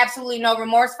feel absolutely no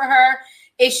remorse for her.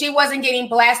 If she wasn't getting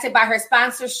blasted by her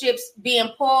sponsorships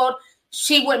being pulled,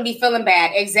 she wouldn't be feeling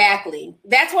bad. Exactly.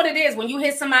 That's what it is. When you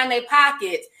hit somebody in their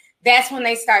pockets, that's when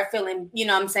they start feeling,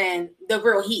 the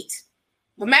real heat.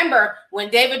 Remember, when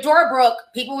David Dorbrook,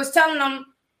 people was telling them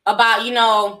about,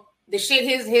 the shit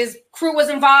his crew was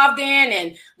involved in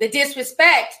and the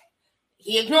disrespect,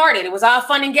 he ignored it. It was all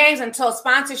fun and games until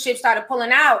sponsorship started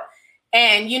pulling out,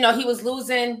 and he was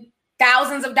losing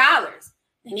thousands of dollars.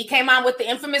 And he came on with the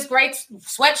infamous great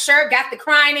sweatshirt, got the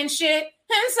crying and shit.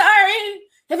 I'm sorry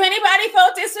if anybody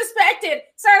felt disrespected.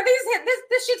 Sir,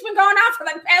 this shit's been going on for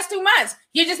like the past 2 months.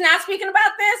 You're just not speaking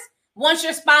about this? Once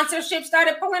your sponsorship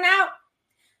started pulling out,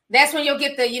 that's when you'll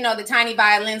get the, the tiny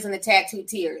violins and the tattooed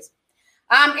tears.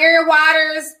 Ariel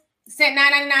Waters sent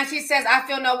 $9.99. She says, I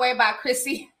feel no way about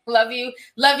Chrissy. Love you.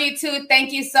 Love you too.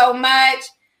 Thank you so much.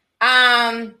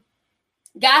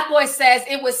 Goth Boy says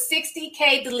it was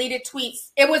 60K deleted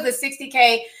tweets. It was the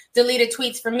 60K deleted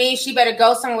tweets for me. She better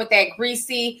go somewhere with that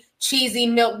greasy, cheesy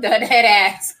milk dud head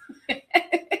ass.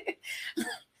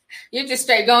 You're just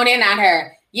straight going in on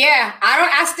her. Yeah,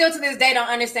 I still to this day don't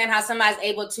understand how somebody's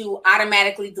able to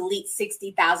automatically delete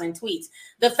 60,000 tweets.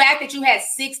 The fact that you had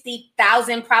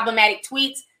 60,000 problematic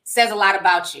tweets says a lot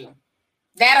about you.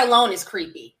 That alone is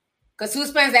creepy. Because who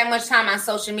spends that much time on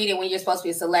social media when you're supposed to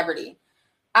be a celebrity?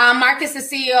 Marcus, the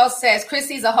CEO, says,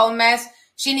 Chrissy's a whole mess.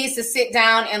 She needs to sit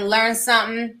down and learn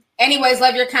something. Anyways,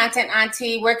 love your content,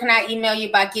 Auntie. Where can I email you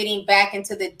about getting back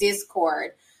into the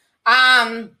Discord?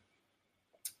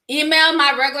 Email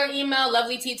my regular email,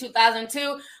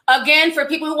 lovelyt2002. Again, for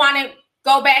people who want to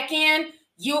go back in,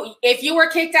 if you were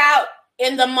kicked out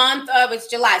in the month of, it's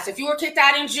July. So if you were kicked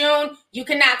out in June, you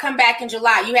cannot come back in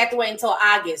July. You have to wait until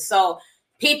August. So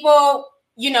people,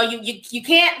 you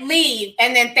can't leave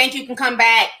and then think you can come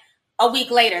back a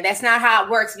week later. That's not how it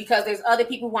works because there's other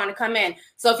people who want to come in.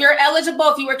 So if you're eligible,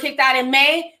 if you were kicked out in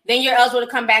May, then you're eligible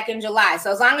to come back in July.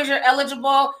 So as long as you're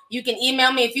eligible, you can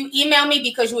email me. If you email me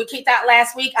because you were kicked out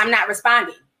last week, I'm not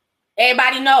responding.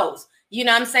 Everybody knows. You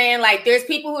know what I'm saying? Like there's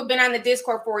people who have been on the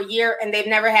Discord for a year and they've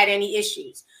never had any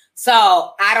issues.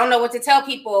 So I don't know what to tell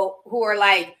people who are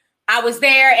like, I was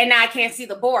there and now I can't see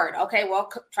the board. Okay,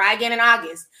 well, try again in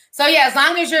August. So yeah, as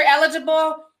long as you're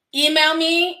eligible, email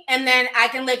me and then I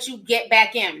can let you get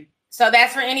back in. So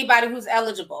that's for anybody who's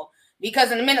eligible.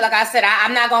 Because in a minute, like I said,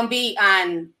 I'm not going to be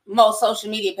on most social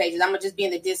media pages. I'm going to just be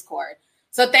in the Discord.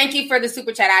 So thank you for the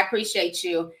super chat. I appreciate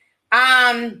you.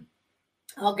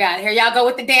 Oh God, here y'all go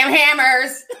with the damn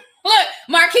hammers. Look,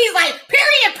 Marquis like,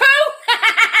 period, poo.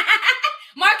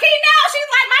 Marquis, no, she's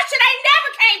like, my shit ain't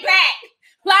never came back.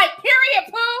 Like,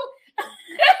 period, poo.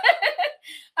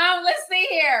 Let's see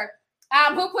here.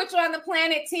 Who put you on the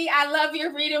planet T? I love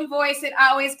your reading voice. It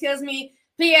always kills me.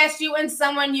 P.S. You and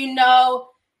someone you know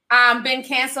been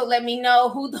canceled. Let me know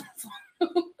who the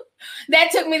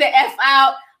that took me the F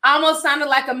out. Almost sounded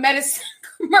like a medicine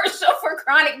commercial for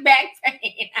chronic back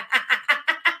pain.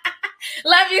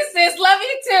 Love you, sis. Love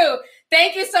you too.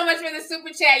 Thank you so much for the super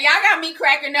chat. Y'all got me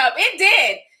cracking up. It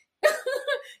did.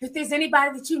 If there's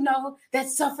anybody that you know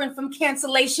that's suffering from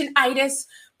cancellation-itis,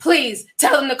 please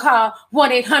tell them to call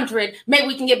 1-800. Maybe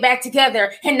we can get back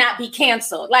together and not be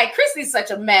canceled. Like, Chrissy's such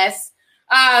a mess.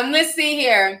 Let's see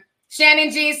here.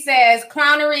 Shannon G says,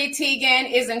 Clownery Tegan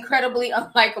is incredibly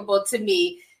unlikable to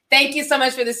me. Thank you so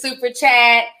much for the super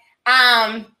chat.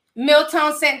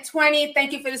 Milton sent 20.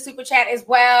 Thank you for the super chat as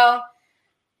well.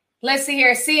 Let's see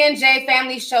here. CNJ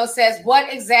Family Show says,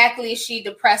 what exactly is she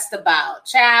depressed about?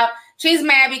 Child, she's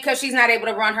mad because she's not able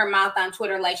to run her mouth on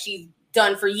Twitter like she's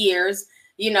done for years.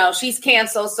 You know, she's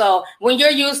canceled. So when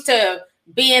you're used to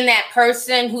being that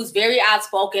person who's very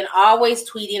outspoken, always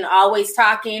tweeting, always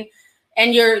talking,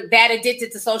 and you're that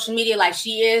addicted to social media like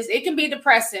she is, it can be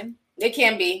depressing. It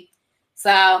can be. So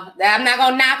I'm not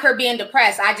going to knock her being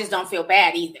depressed. I just don't feel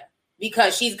bad either,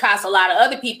 because she's caused a lot of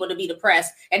other people to be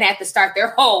depressed and have to start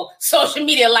their whole social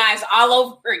media lives all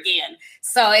over again.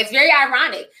 So it's very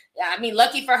ironic. I mean,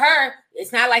 lucky for her,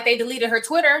 it's not like they deleted her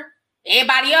Twitter.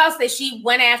 Everybody else that she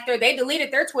went after, they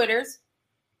deleted their Twitters.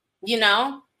 You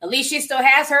know, at least she still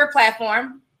has her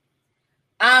platform.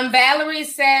 Valerie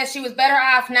says she was better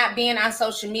off not being on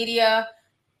social media.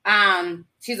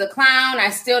 She's a clown. I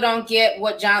still don't get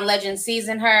what John Legend sees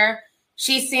in her.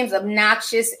 She seems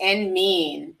obnoxious and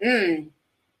mean.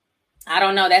 I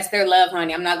don't know. That's their love,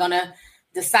 honey. I'm not going to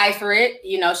decipher it.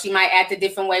 You know, she might act a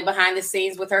different way behind the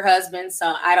scenes with her husband.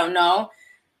 So I don't know.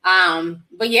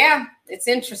 But yeah, it's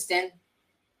interesting.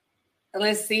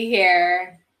 Let's see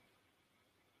here.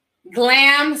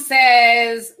 Glam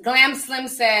Slim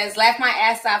says, laugh my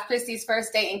ass off, Christy's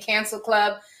first date in cancel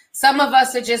club. Some of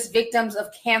us are just victims of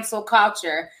cancel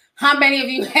culture. How many of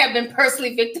you have been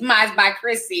personally victimized by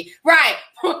Chrissy? Right.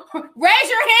 Raise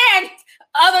your hand,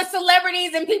 other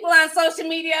celebrities and people on social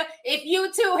media, if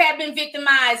you too have been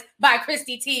victimized by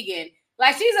Chrissy Teigen.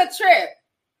 Like, she's a trip.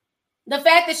 The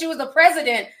fact that she was the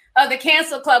president of the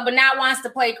cancel club, but not wants to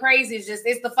play crazy.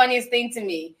 It's the funniest thing to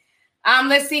me.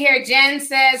 Let's see here. Jen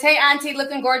says, hey, Auntie,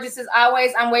 looking gorgeous as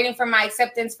always. I'm waiting for my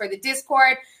acceptance for the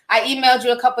Discord. I emailed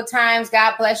you a couple times.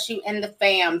 God bless you and the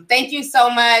fam. Thank you so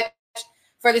much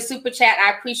for the super chat.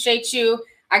 I appreciate you.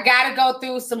 I got to go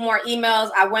through some more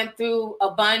emails. I went through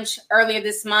a bunch earlier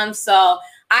this month, so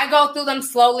I go through them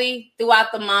slowly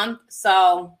throughout the month.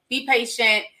 So be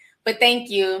patient, but thank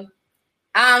you.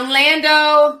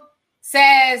 Lando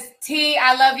says, T,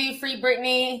 I love you. Free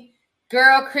Britney.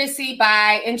 Girl, Chrissy,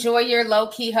 bye. Enjoy your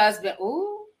low-key husband.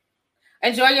 Ooh.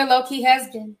 Enjoy your low-key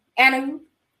husband. Anna.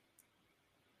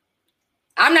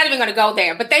 I'm not even going to go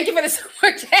there, but thank you for the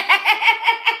super chat.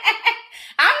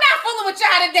 I'm not fooling with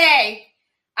y'all today.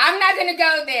 I'm not going to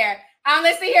go there.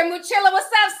 Let's see here. Muchilla, what's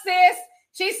up, sis?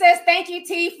 She says, thank you,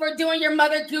 T, for doing your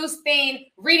Mother Goose thing,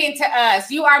 reading to us.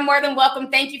 You are more than welcome.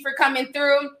 Thank you for coming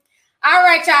through. All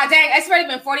right, y'all. Dang, it's already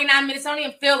been 49 minutes. I don't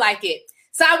even feel like it.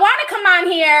 So I want to come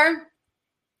on here.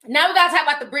 Now we got to talk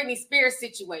about the Britney Spears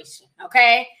situation,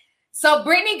 okay? So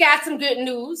Britney got some good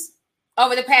news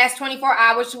over the past 24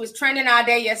 hours. She was trending all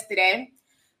day yesterday.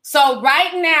 So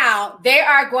right now, they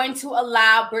are going to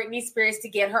allow Britney Spears to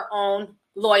get her own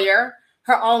lawyer,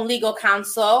 her own legal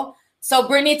counsel. So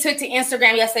Britney took to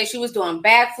Instagram yesterday. She was doing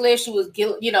backflips. She was,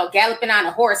 galloping on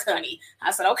a horse, honey. I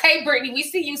said, okay, Britney, we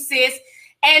see you, sis.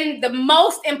 And the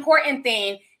most important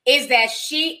thing is that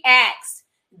she asked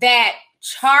that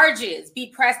charges be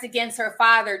pressed against her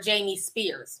father, Jamie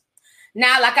Spears.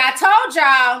 Now, like I told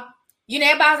y'all,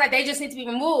 everybody was like, they just need to be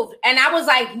removed. And I was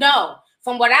like, no.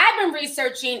 From what I've been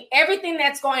researching, everything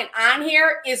that's going on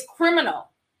here is criminal.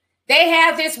 They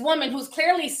have this woman who's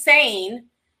clearly sane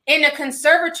in a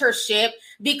conservatorship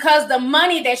because the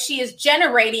money that she is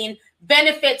generating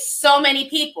benefits so many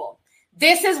people.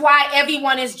 This is why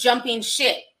everyone is jumping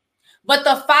ship. But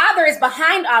the father is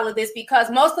behind all of this because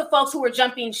most of the folks who are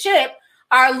jumping ship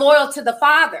are loyal to the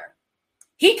father.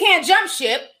 He can't jump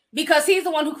ship because he's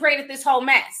the one who created this whole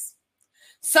mess.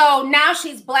 So now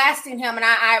she's blasting him. And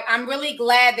I'm really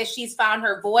glad that she's found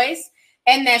her voice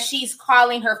and that she's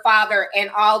calling her father and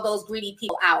all those greedy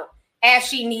people out as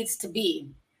she needs to be.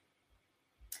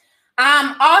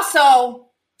 Also,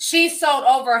 she sold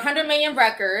over 100 million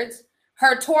records.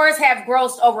 Her tours have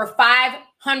grossed over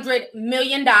 $500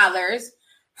 million.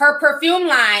 Her perfume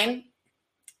line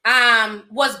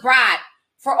was brought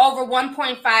for over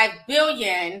 $1.5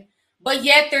 billion, but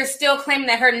yet they're still claiming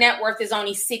that her net worth is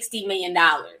only $60 million.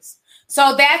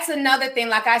 So that's another thing.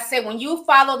 Like I said, when you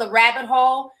follow the rabbit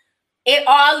hole, it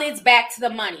all leads back to the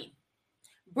money.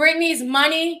 Britney's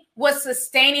money was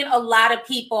sustaining a lot of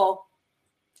people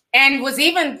and was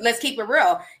even, let's keep it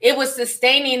real, it was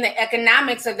sustaining the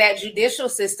economics of that judicial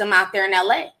system out there in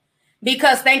LA.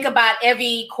 Because think about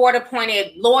every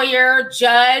court-appointed lawyer,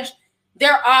 judge,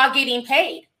 they're all getting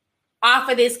paid off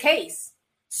of this case.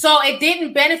 So it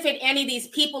didn't benefit any of these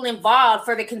people involved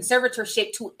for the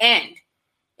conservatorship to end.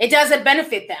 It doesn't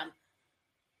benefit them.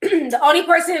 The only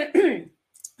person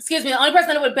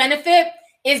that would benefit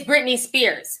is Britney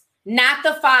Spears, not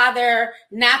the father,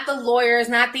 not the lawyers,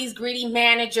 not these greedy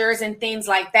managers and things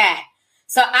like that.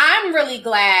 So I'm really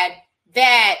glad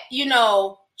that,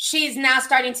 she's now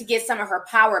starting to get some of her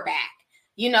power back,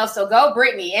 so go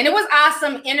Britney. And it was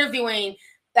awesome interviewing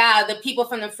the people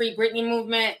from the Free Britney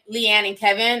movement, Leanne and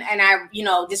Kevin. And I,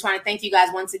 just want to thank you guys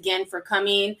once again for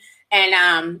coming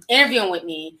and interviewing with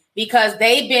me because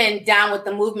they've been down with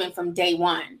the movement from day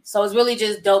one. So it's really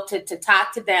just dope to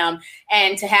talk to them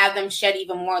and to have them shed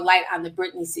even more light on the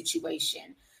Britney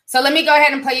situation. So let me go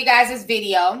ahead and play you guys this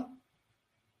video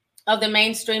of the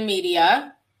mainstream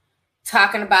media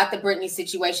talking about the Britney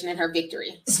situation and her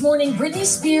victory. This morning, Britney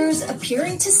Spears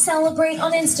appearing to celebrate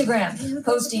on Instagram,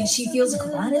 posting she feels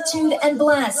gratitude and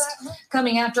blessed,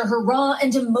 coming after her raw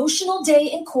and emotional day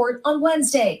in court on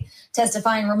Wednesday.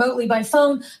 Testifying remotely by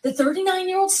phone, the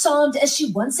 39-year-old sobbed as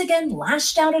she once again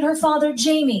lashed out at her father,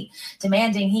 Jamie,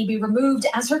 demanding he be removed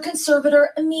as her conservator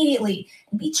immediately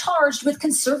and be charged with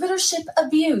conservatorship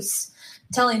abuse,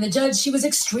 telling the judge she was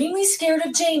extremely scared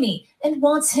of Jamie and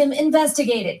wants him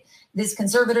investigated. This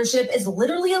conservatorship is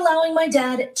literally allowing my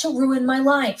dad to ruin my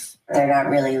life. They're not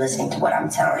really listening to what I'm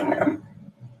telling them.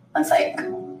 It's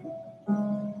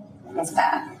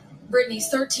bad.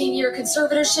 Britney's 13-year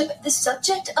conservatorship, the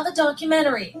subject of a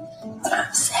documentary.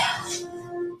 I'm sad.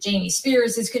 Jamie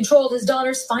Spears has controlled his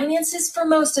daughter's finances for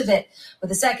most of it, with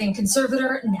a second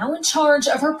conservator now in charge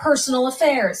of her personal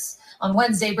affairs. On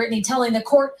Wednesday, Britney telling the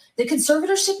court the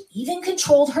conservatorship even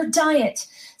controlled her diet,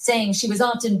 saying she was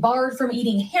often barred from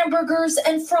eating hamburgers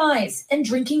and fries and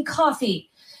drinking coffee.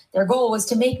 Their goal was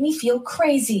to make me feel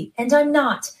crazy, and I'm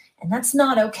not, and that's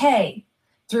not okay.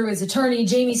 Through his attorney,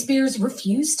 Jamie Spears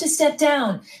refused to step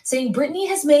down, saying Britney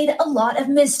has made a lot of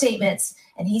misstatements,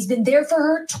 and he's been there for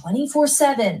her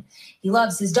 24/7. He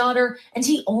loves his daughter, and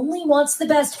he only wants the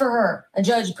best for her. A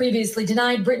judge previously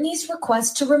denied Britney's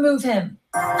request to remove him.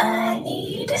 I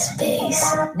need space.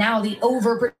 Now the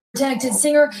overprotected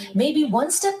singer may be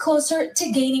one step closer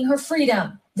to gaining her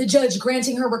freedom. The judge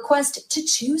granting her request to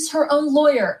choose her own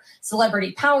lawyer,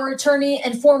 celebrity power attorney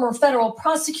and former federal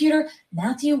prosecutor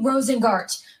Matthew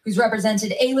Rosengart, who's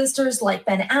represented A-listers like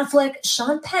Ben Affleck,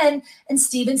 Sean Penn, and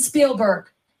Steven Spielberg.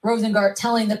 Rosengart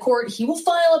telling the court he will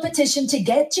file a petition to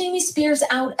get Jamie Spears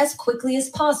out as quickly as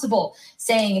possible,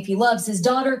 saying if he loves his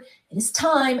daughter, it is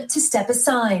time to step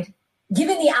aside.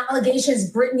 Given the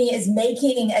allegations Britney is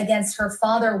making against her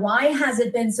father, why has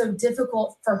it been so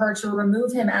difficult for her to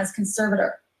remove him as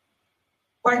conservator?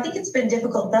 Well, I think it's been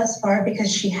difficult thus far because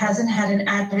she hasn't had an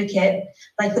advocate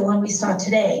like the one we saw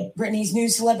today. Britney's new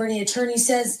celebrity attorney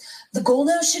says the goal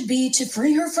now should be to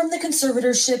free her from the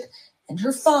conservatorship and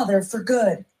her father for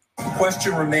good. The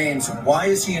question remains, why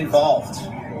is he involved?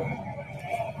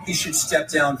 He should step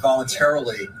down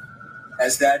voluntarily,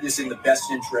 as that is in the best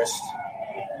interest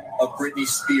of Britney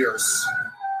Spears.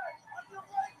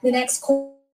 The next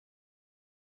court.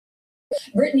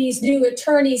 Britney's new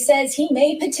attorney says he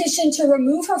may petition to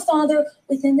remove her father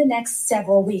within the next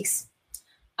several weeks.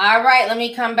 All right, let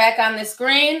me come back on the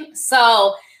screen.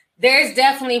 So there's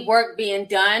definitely work being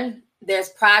done. There's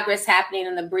progress happening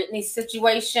in the Britney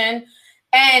situation.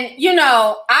 And, you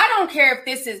know, I don't care if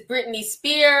this is Britney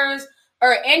Spears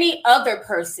or any other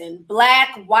person,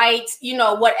 black, white, you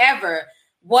know, whatever.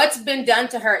 What's been done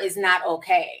to her is not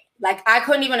okay. Like, I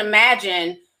couldn't even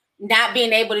imagine not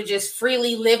being able to just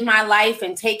freely live my life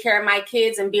and take care of my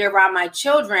kids and be around my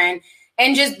children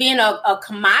and just being a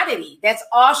commodity. That's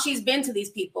all she's been to these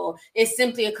people, is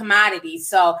simply a commodity.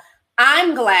 So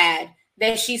I'm glad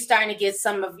that she's starting to get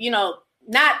some of, you know,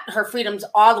 not her freedoms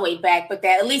all the way back, but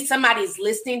that at least somebody's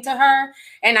listening to her.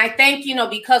 And I think, you know,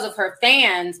 because of her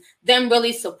fans, them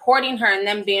really supporting her and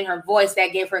them being her voice,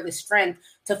 that gave her the strength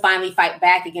to finally fight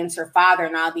back against her father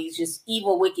and all these just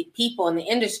evil, wicked people in the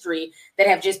industry that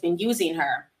have just been using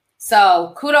her.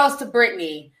 So kudos to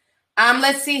Britney.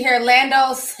 Let's see here.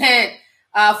 Lando sent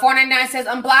 499 says,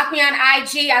 unblock me on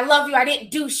IG. I love you. I didn't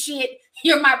do shit.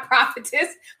 You're my prophetess.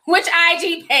 Which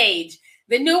IG page?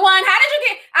 The new one? How did you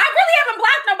get? I really haven't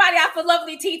blocked nobody off of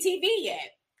Lovely TTV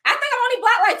yet. I think I've only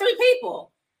blocked like 3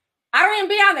 people. I don't even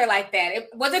be on there like that.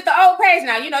 Was it the old page?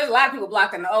 Now, you know, there's a lot of people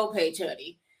blocked on the old page,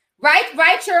 honey.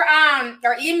 Write your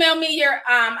or email me your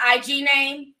IG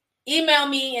name. Email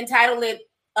me and title it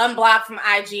unblock from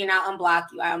IG, and I'll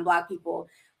unblock you. I unblock people.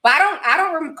 But I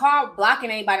don't recall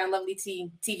blocking anybody on Lovely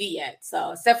TV yet.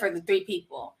 So except for the 3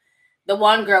 people. The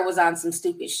one girl was on some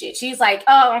stupid shit. She's like,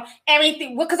 oh,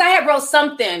 everything. Well, because I had wrote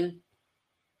something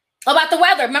about the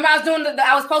weather. Remember,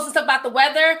 I was posting stuff about the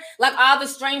weather, like all the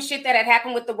strange shit that had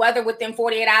happened with the weather within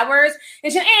 48 hours.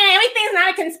 And she, everything's not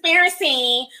a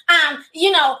conspiracy.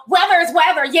 You know, weather is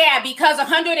weather. Yeah, because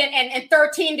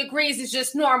 113 degrees is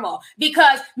just normal.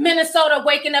 Because Minnesota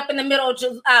waking up in the middle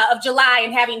of July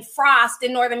and having frost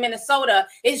in northern Minnesota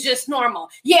is just normal.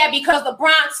 Yeah, because the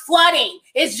Bronx flooding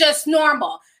is just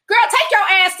normal. Girl, take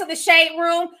your ass to the shade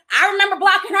room. I remember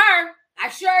blocking her. I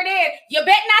sure did. You bet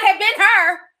not have been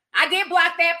her. I did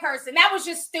block that person. That was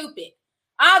just stupid.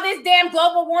 All this damn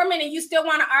global warming and you still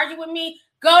want to argue with me?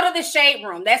 Go to the shade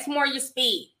room. That's more your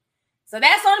speed. So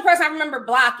that's the only person I remember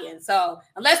blocking. So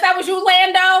unless that was you,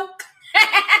 Lando,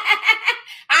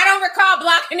 I don't recall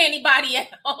blocking anybody else.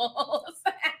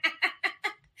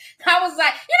 I was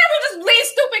like, you know, we just leave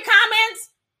stupid comments.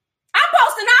 I'm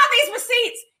posting all these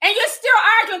receipts and you're still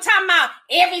arguing, talking about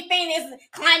everything is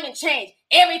climate change.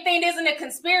 Everything isn't a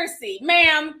conspiracy.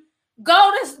 Ma'am,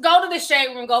 go to the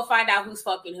shade room, go find out who's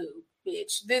fucking who,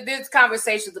 bitch. This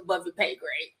conversation's above your pay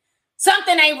grade.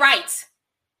 Something ain't right,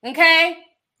 okay?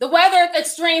 The weather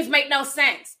extremes make no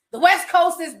sense. The West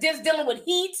Coast is just dealing with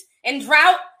heat and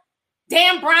drought.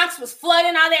 Damn Bronx was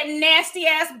flooding all that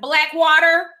nasty-ass black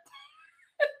water.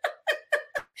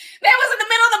 That was in the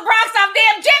middle of the Bronx off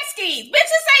damn jet skis. Bitch,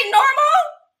 this ain't normal.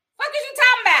 What is you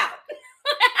talking about?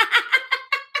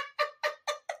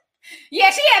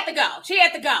 Yeah, she had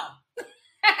to go.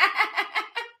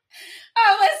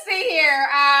 Oh, let's see here.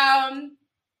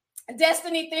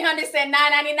 Destiny 300 said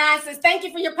 $9.99 says, thank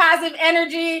you for your positive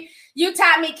energy. You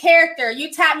taught me character.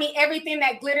 You taught me everything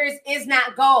that glitters is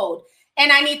not gold.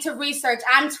 And I need to research.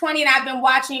 I'm 20 and I've been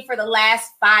watching you for the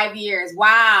last 5 years.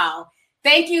 Wow.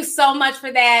 Thank you so much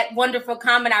for that wonderful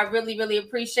comment. I really, really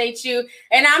appreciate you.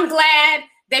 And I'm glad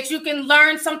that you can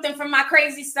learn something from my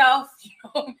crazy self. You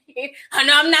know what I mean? I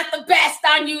know I'm not the best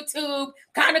on YouTube,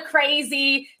 kind of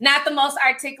crazy, not the most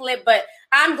articulate, but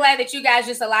I'm glad that you guys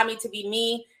just allow me to be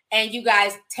me and you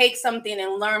guys take something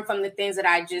and learn from the things that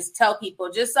I just tell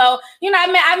people. Just so, you know,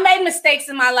 I've made mistakes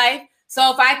in my life.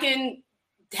 So if I can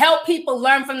help people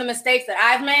learn from the mistakes that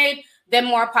I've made, then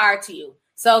more power to you.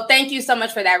 So thank you so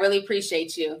much for that. Really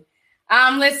appreciate you.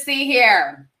 Let's see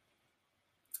here.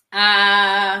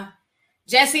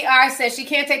 Jessie R says she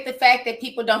can't take the fact that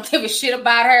people don't give a shit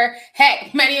about her.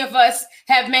 Heck, many of us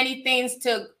have too many things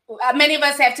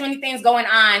going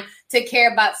on to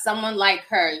care about someone like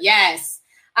her. Yes.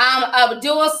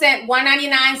 Abdul sent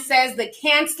 199 says the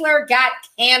Chancellor got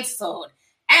canceled.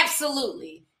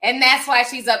 Absolutely. And that's why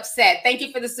she's upset. Thank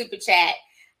you for the super chat.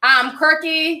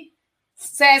 Quirky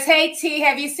says, hey T,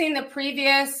 have you seen the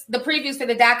previews for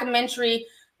the documentary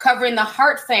covering the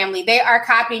Hart family? They are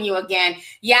copying you again.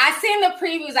 Yeah, I seen the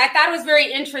previews. I thought it was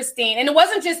very interesting. And it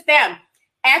wasn't just them.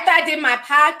 After I did my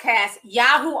podcast,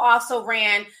 Yahoo also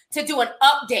ran to do an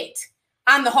update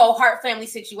on the whole Hart family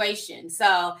situation.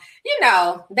 So, you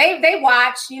know, they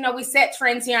watch, you know, we set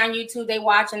trends here on YouTube. They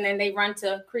watch and then they run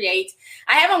to create.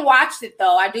 I haven't watched it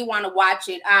though. I do want to watch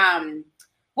it.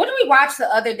 What did we watch the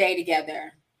other day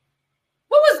together?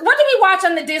 What did we watch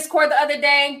on the Discord the other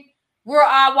day? We're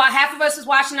while half of us was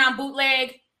watching on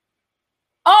bootleg.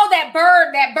 Oh, that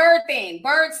bird thing,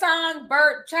 bird song,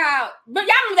 bird child. But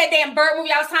y'all remember that damn bird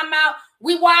movie I was talking about?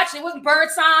 We watched it. Wasn't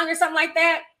Bird Song or something like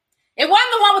that? It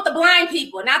wasn't the one with the blind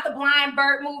people, not the blind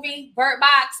bird movie, Bird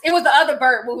Box. It was the other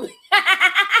bird movie. It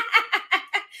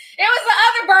was the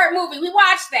other bird movie. We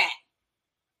watched that.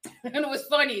 And it was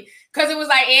funny because it was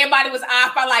like everybody was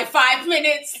off by like 5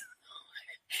 minutes.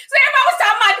 So everybody was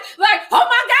talking about like, oh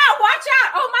my God, watch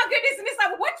out. Oh my goodness. And it's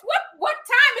like, what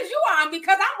time is you on?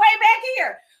 Because I'm way back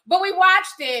here. But we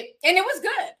watched it and it was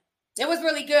good. It was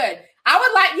really good. I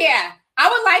would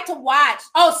like to watch.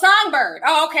 Oh, Songbird.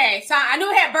 Oh, okay. So I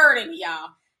knew it had bird in it,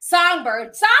 y'all.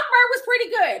 Songbird was pretty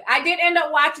good. I did end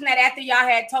up watching that after y'all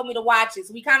had told me to watch it.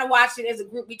 So we kind of watched it as a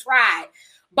group. We tried.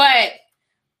 But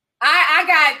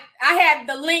I had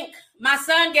the link. My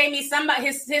son gave me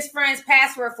his friend's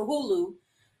password for Hulu.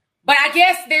 But I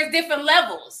guess there's different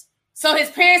levels. So his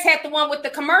parents had the one with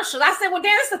the commercial. I said, well,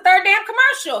 Dan, it's the third damn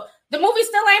commercial. The movie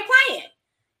still ain't playing.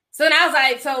 So then I was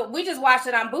like, so we just watched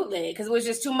it on bootleg because it was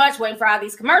just too much waiting for all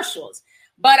these commercials.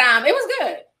 But it was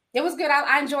good. It was good.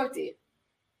 I enjoyed it.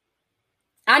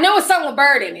 I know it's something with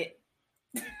bird in it.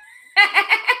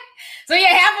 So yeah,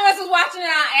 half of us was watching it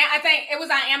on, I think it was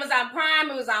on Amazon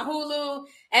Prime. It was on Hulu.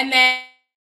 And then,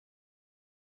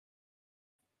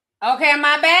 okay, am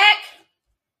I back?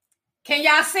 Can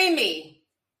y'all see me?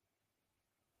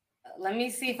 Let me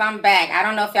see if I'm back. I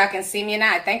don't know if y'all can see me or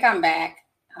not. I think I'm back.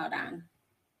 Hold on.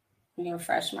 Let me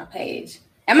refresh my page.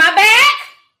 Am I back?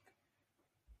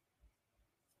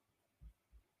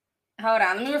 Hold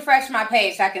on. Let me refresh my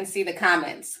page so I can see the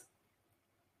comments.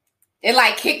 It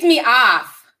like kicked me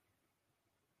off.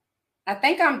 I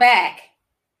think I'm back.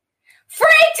 Free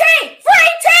tea!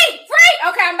 Free tea! Free!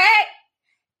 Okay, I'm back.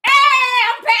 Hey,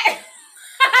 I'm back.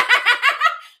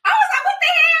 I was like, what the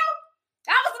hell?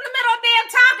 I was in the middle of damn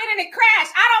talking and it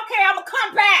crashed. I don't care. I'm going to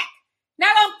come back.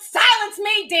 Now don't silence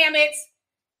me, damn it.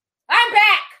 I'm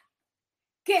back.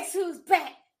 Guess who's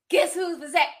back? Guess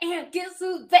who's back? And guess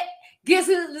who's back? Guess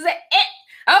who's back?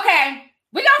 Okay.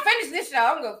 We're going to finish this show.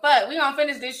 I'm going to fuck. We're going to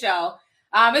finish this show.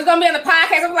 It's going to be on the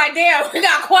podcast. I'm like, damn, we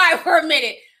got quiet for a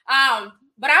minute.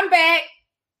 But I'm back.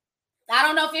 I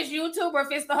don't know if it's YouTube or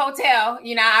if it's the hotel.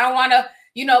 You know, I don't want to,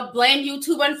 blame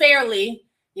YouTube unfairly.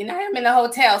 I'm in the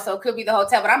hotel, so it could be the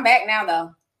hotel. But I'm back now,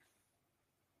 though.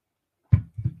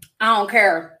 I don't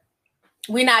care.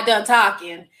 We're not done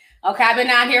talking. Okay, I've been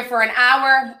out here for an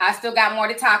hour. I still got more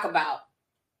to talk about.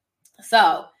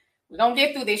 So we're going to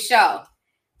get through this show.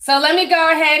 So let me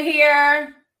go ahead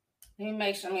here. Let me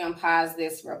make sure. Let me unpause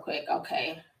this real quick.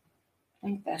 Okay. I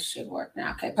think that should work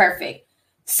now. Okay, perfect.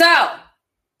 So,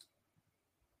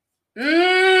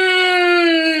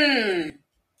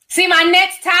 see, my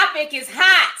next topic is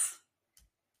hot.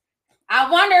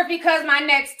 I wonder if because my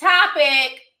next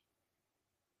topic,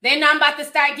 then I'm about to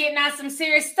start getting on some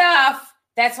serious stuff.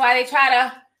 That's why they try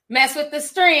to mess with the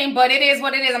stream, but it is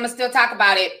what it is. I'm going to still talk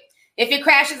about it. If it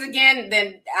crashes again,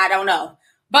 then I don't know.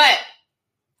 But,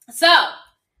 so,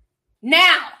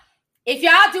 now, if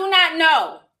y'all do not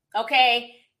know,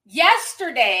 okay,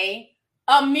 yesterday,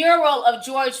 a mural of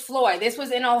George Floyd, this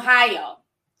was in Ohio,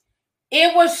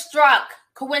 it was struck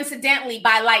coincidentally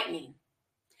by lightning.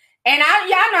 And y'all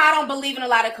know I don't believe in a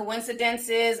lot of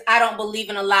coincidences. I don't believe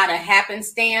in a lot of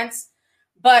happenstance.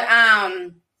 But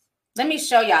let me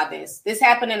show y'all this. This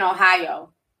happened in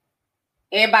Ohio.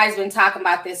 Everybody's been talking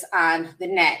about this on the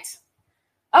net.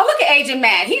 Oh, look at Agent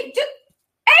Matt. Agent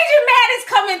Matt is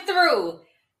coming through.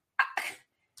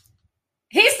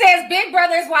 He says, Big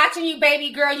Brother is watching you,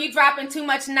 baby girl. You dropping too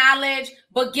much knowledge,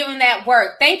 but giving that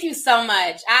work. Thank you so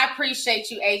much. I appreciate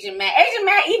you, Agent Matt. Agent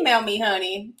Matt, email me,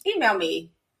 honey. Email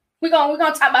me. We're gonna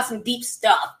talk about some deep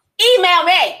stuff. Email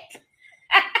me.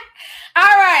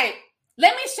 All right.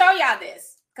 Let me show y'all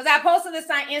this, because I posted this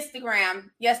on Instagram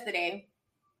yesterday.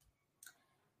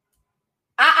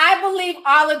 I believe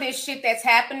all of this shit that's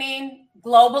happening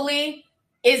globally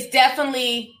is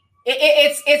definitely,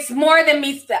 it's more than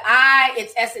meets the eye.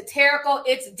 It's esoterical.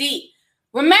 It's deep.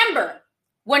 Remember,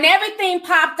 when everything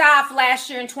popped off last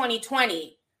year in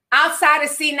 2020, outside of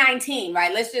C-19,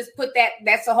 right? Let's just put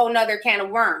that's a whole nother can of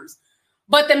worms.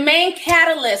 But the main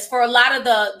catalyst for a lot of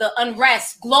the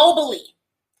unrest globally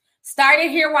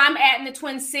started here where I'm at in the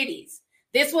Twin Cities.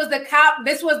 This was the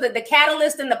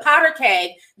catalyst in the powder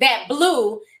keg that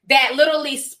blew, that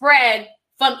literally spread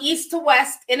from east to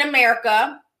west in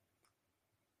America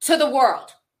to the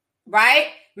world, right?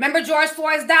 Remember George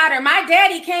Floyd's daughter? My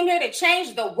daddy came here to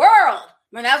change the world.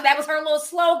 I mean, that was her little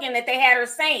slogan that they had her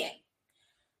saying.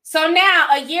 So now,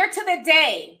 a year to the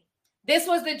day, this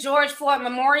was the George Floyd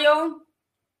Memorial,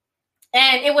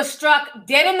 and it was struck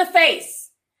dead in the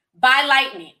face by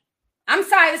lightning. I'm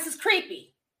sorry, this is creepy.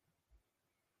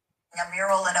 A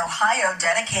mural in Ohio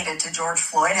dedicated to George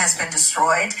Floyd has been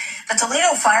destroyed. The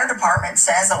Toledo Fire Department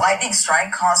says a lightning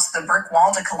strike caused the brick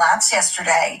wall to collapse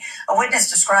yesterday. A witness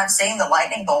described seeing the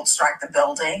lightning bolt strike the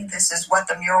building. This is what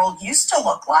the mural used to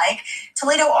look like.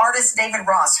 Toledo artist David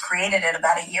Ross created it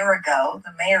about a year ago.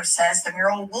 The mayor says the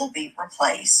mural will be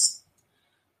replaced.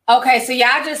 Okay, so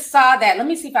y'all just saw that. Let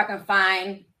me see if I can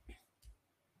find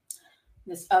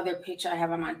this other picture I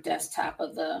have on my desktop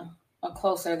of a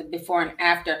closer the before and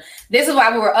after. This is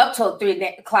why we were up till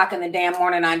 3 o'clock in the damn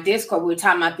morning on Discord. We were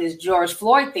talking about this George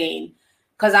Floyd thing,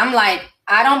 because I'm like,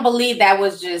 I don't believe that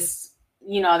was just,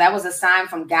 that was a sign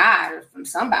from God or from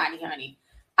somebody, honey.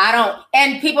 I don't.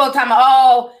 And people are talking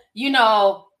about,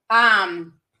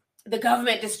 the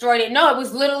government destroyed it. No, it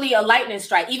was literally a lightning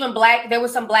strike. Even there were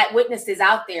some black witnesses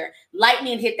out there.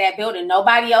 Lightning hit that building.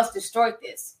 Nobody else destroyed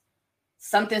this.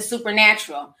 Something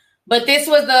supernatural. But this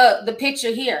was the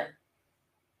picture here.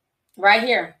 Right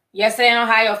here. Yesterday in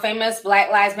Ohio, famous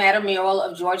Black Lives Matter mural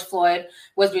of George Floyd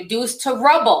was reduced to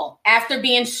rubble after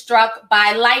being struck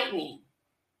by lightning.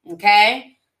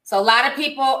 Okay? So a lot of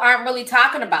people aren't really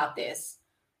talking about this.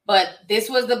 But this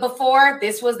was the before,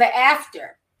 this was the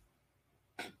after.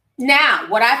 Now,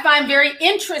 what I find very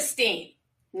interesting,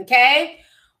 okay,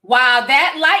 while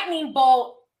that lightning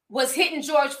bolt was hitting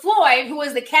George Floyd, who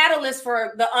was the catalyst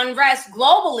for the unrest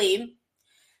globally,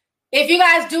 if you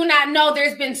guys do not know,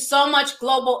 there's been so much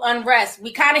global unrest.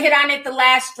 We kind of hit on it the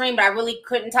last stream, but I really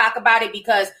couldn't talk about it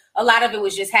because a lot of it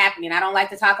was just happening. I don't like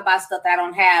to talk about stuff that I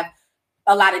don't have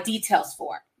a lot of details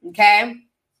for, okay?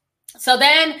 So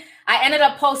then I ended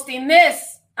up posting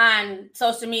this on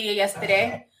social media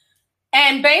yesterday.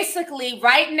 And basically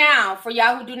right now, for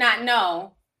y'all who do not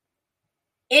know,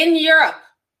 in Europe,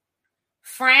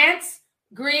 France,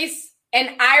 Greece,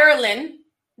 and Ireland,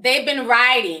 they've been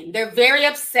rioting. They're very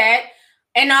upset.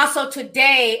 And also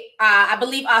today, I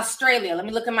believe Australia. Let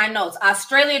me look at my notes.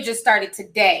 Australia just started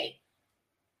today.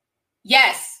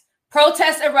 Yes,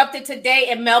 protests erupted today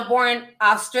in Melbourne,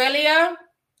 Australia.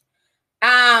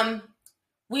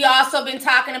 We also been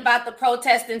talking about the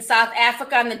protest in South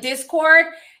Africa on the Discord,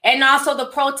 and also the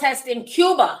protest in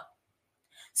Cuba.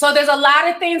 So there's a lot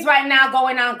of things right now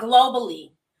going on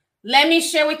globally. Let me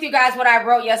share with you guys what I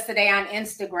wrote yesterday on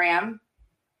Instagram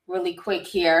really quick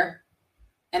here.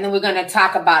 And then we're going to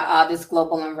talk about all this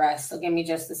global unrest. So give me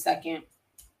just a second.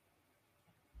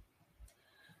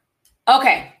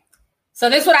 Okay. So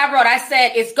this is what I wrote. I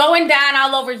said, it's going down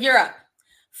all over Europe.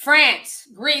 France,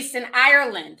 Greece, and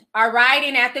Ireland are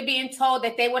rioting after being told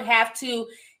that they would have to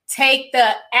take the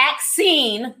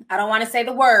vaccine, I don't want to say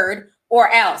the word,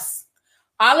 or else.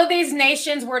 All of these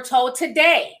nations were told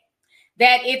today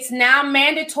that it's now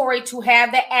mandatory to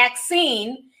have the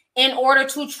vaccine in order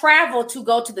to travel, to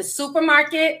go to the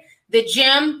supermarket, the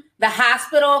gym, the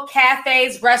hospital,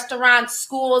 cafes, restaurants,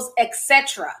 schools,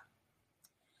 etc.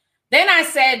 Then I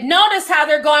said, notice how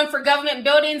they're going for government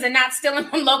buildings and not stealing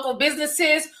from local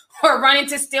businesses or running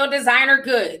to steal designer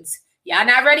goods. Y'all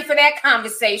not ready for that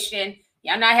conversation.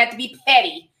 Y'all not have to be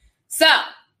petty. So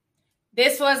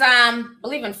this was, I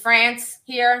believe in France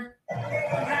here.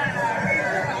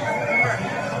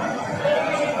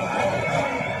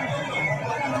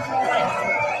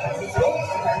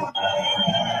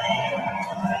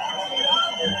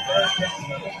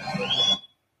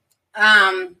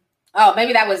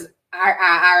 Maybe that was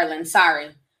Ireland. Sorry.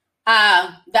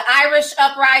 The Irish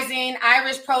uprising,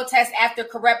 Irish protest after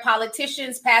corrupt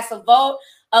politicians pass a vote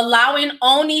allowing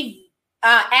only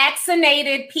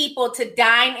vaccinated people to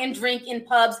dine and drink in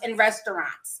pubs and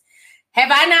restaurants.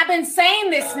 Have I not been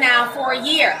saying this now for a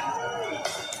year?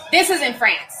 This is in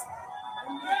France.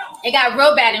 It got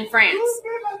real bad in France.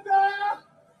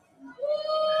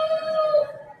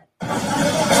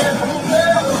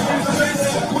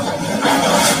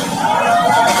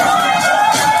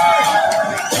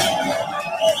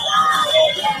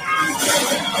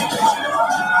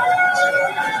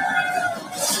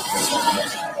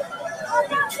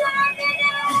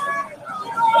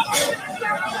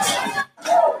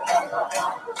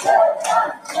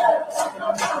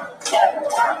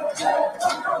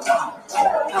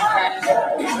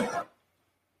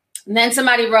 And then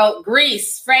somebody wrote,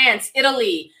 Greece, France,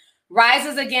 Italy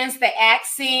rises against the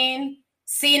vaccine,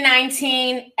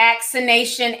 C-19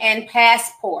 vaccination and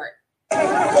passport.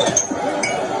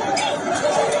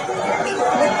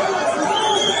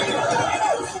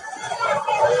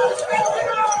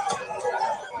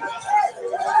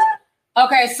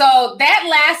 Okay, so that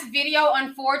last video,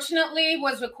 unfortunately,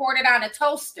 was recorded on a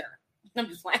toaster. I'm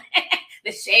just playing.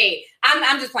 The shade.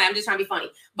 I'm just playing. I'm just trying to be funny.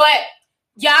 But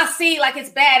y'all see, like, it's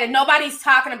bad and nobody's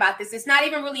talking about this. It's not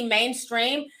even really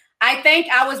mainstream. I think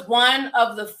I was one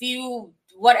of the few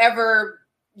whatever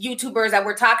YouTubers that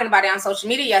were talking about it on social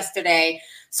media yesterday.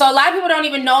 So a lot of people don't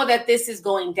even know that this is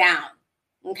going down.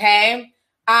 Okay.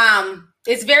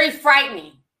 It's very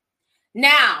frightening.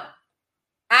 Now,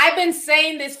 I've been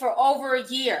saying this for over a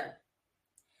year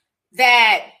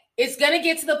that it's going to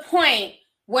get to the point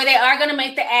where they are going to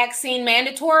make the vaccine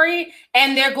mandatory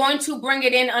and they're going to bring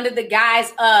it in under the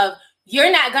guise of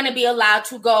you're not going to be allowed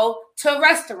to go to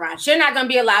restaurants. You're not going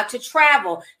to be allowed to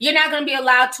travel. You're not going to be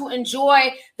allowed to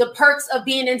enjoy the perks of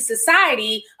being in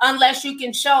society unless you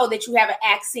can show that you have a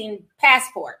vaccine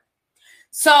passport.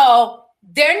 So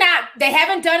they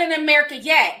haven't done it in America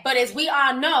yet. But as we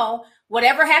all know,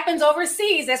 whatever happens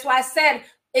overseas, that's why I said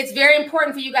it's very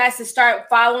important for you guys to start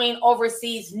following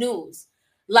overseas news.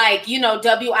 Like,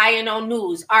 WINO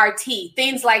News, RT,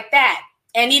 things like that.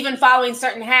 And even following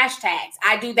certain hashtags.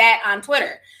 I do that on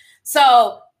Twitter.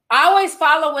 So I always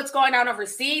follow what's going on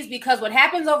overseas because what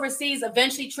happens overseas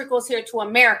eventually trickles here to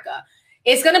America.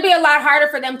 It's going to be a lot harder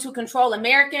for them to control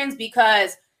Americans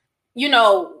because,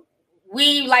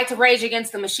 we like to rage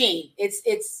against the machine.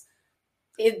 They're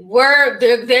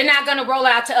not going to roll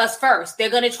it out to us first. They're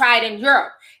going to try it in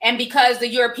Europe. And because the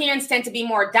Europeans tend to be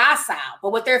more docile.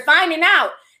 But what they're finding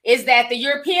out is that the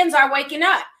Europeans are waking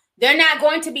up. They're not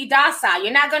going to be docile.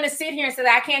 You're not going to sit here and say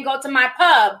that I can't go to my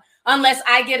pub unless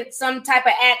I get some type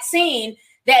of vaccine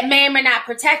that may or may not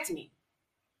protect me.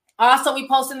 Also, we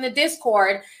posted in the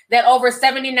Discord that over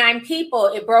 79 people,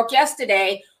 it broke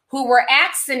yesterday, who were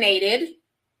vaccinated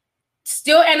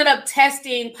still ended up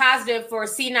testing positive for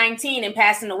C-19 and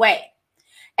passing away.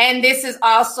 And this is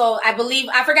also, I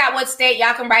forgot what state,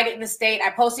 y'all can write it in the state.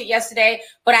 I posted yesterday,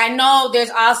 but I know there's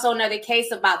also another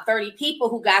case of about 30 people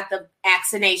who got the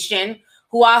vaccination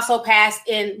who also passed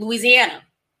in Louisiana.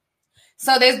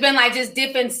 So there's been just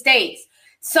different states.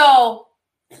 So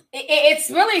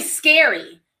it's really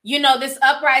scary. This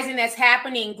uprising that's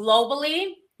happening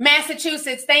globally.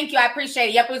 Massachusetts, thank you. I appreciate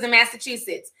it. Yep, it was in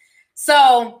Massachusetts.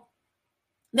 So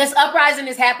this uprising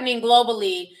is happening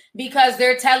globally because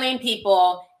they're telling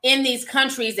people in these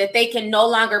countries that they can no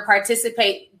longer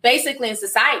participate basically in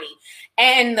society.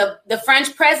 And the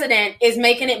French president is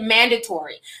making it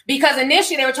mandatory because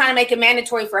initially they were trying to make it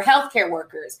mandatory for healthcare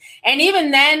workers. And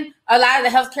even then, a lot of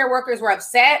the healthcare workers were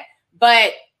upset,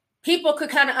 but people could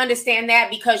kind of understand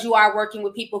that because you are working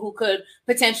with people who could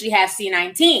potentially have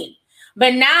C-19.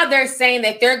 But now they're saying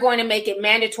that they're going to make it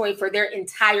mandatory for their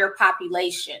entire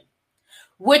population,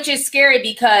 which is scary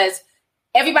because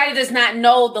everybody does not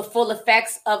know the full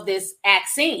effects of this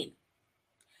vaccine,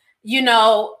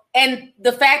 and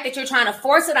the fact that you're trying to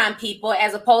force it on people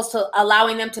as opposed to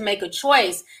allowing them to make a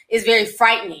choice is very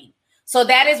frightening. So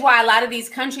that is why a lot of these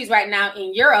countries right now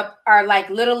in Europe are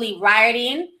literally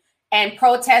rioting and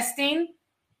protesting.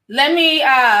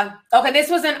 This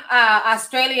was in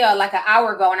Australia an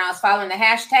hour ago and I was following the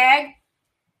hashtag.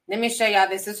 Let me show y'all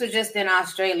this. This was just in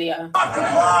Australia. We do not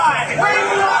comply.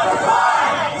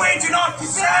 We do not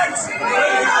consent.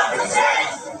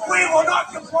 We will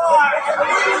not comply.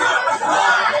 We will not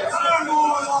comply. No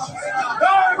more lockdown.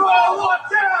 No more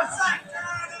lockdown.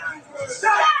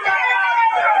 Shut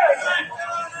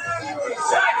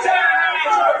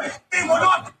down. We will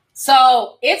not.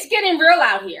 So it's getting real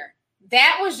out here.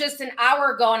 That was just an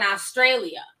hour ago in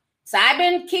Australia. So I've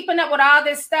been keeping up with all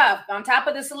this stuff on top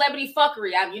of the celebrity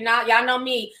fuckery. Y'all know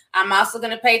me. I'm also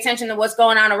going to pay attention to what's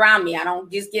going on around me. I don't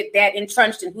just get that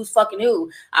entrenched in who's fucking who.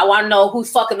 I want to know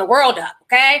who's fucking the world up.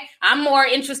 Okay. I'm more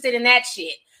interested in that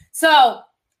shit. So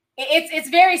it's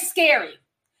very scary.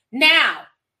 Now,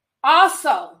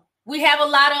 also, we have a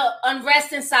lot of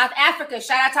unrest in South Africa.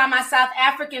 Shout out to all my South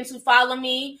Africans who follow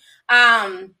me.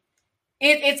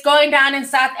 It's going down in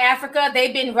South Africa.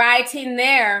 They've been rioting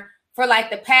there for like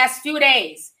the past few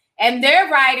days. And they're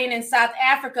rioting in South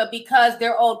Africa because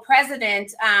their old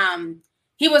president,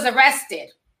 he was arrested.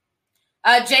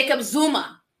 Jacob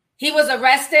Zuma. He was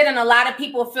arrested, and a lot of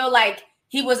people feel like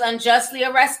he was unjustly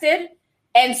arrested.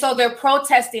 And so they're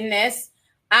protesting this.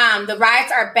 The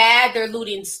riots are bad. They're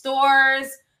looting stores.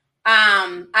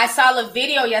 I saw a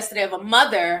video yesterday of a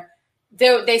mother.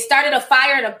 They started a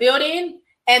fire in a building,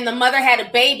 and the mother had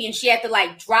a baby, and she had to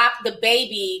like drop the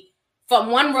baby from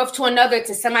one roof to another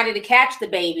to somebody to catch the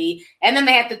baby. And then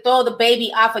they had to throw the baby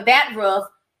off of that roof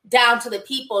down to the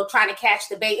people trying to catch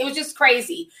the baby. It was just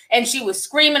crazy. And she was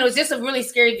screaming. It was just a really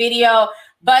scary video.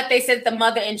 But they said the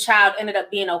mother and child ended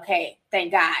up being okay.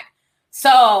 Thank God.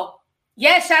 So,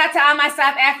 yeah, shout out to all my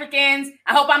South Africans.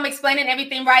 I hope I'm explaining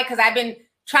everything right because I've been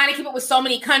trying to keep up with so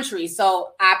many countries.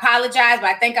 So I apologize, but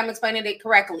I think I'm explaining it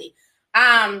correctly.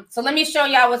 So let me show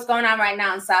y'all what's going on right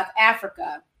now in South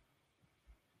Africa.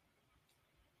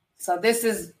 So this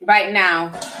is right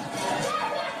now.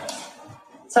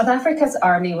 South Africa's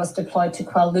army was deployed to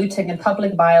quell looting and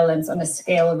public violence on a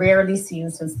scale rarely seen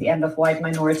since the end of white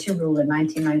minority rule in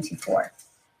 1994.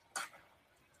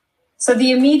 So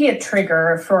the immediate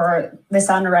trigger for this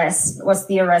unrest was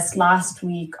the arrest last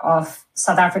week of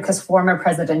South Africa's former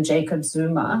president, Jacob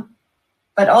Zuma.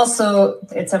 But also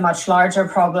it's a much larger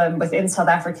problem within South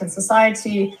African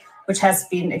society, which has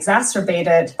been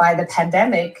exacerbated by the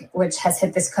pandemic, which has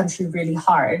hit this country really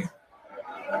hard.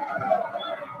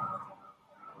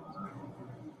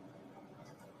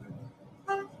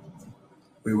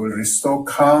 We will restore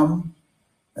calm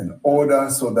and order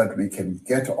so that we can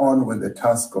get on with the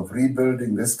task of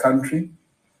rebuilding this country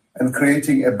and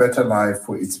creating a better life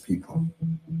for its people.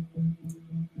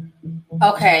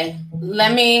 Okay,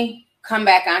 let me come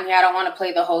back on here. I don't want to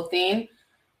play the whole thing,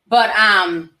 but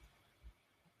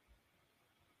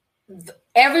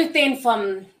everything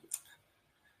from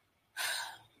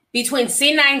between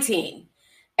C19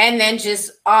 and then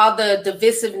just all the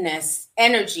divisiveness,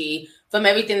 energy from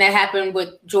everything that happened with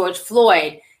George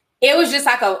Floyd, it was just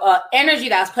like a energy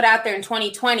that was put out there in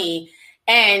 2020.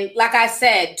 And like I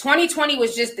said, 2020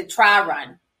 was just the trial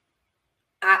run.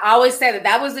 I always said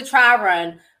that was the trial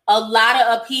run. A lot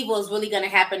of upheaval is really going to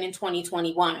happen in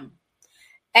 2021.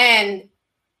 And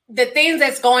the things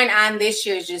that's going on this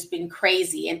year has just been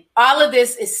crazy. And all of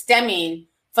this is stemming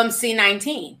from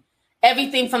C19.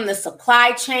 Everything from the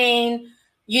supply chain,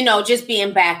 just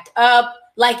being backed up.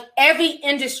 Like every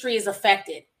industry is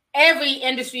affected. Every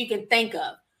industry you can think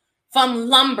of. From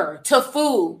lumber to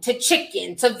food to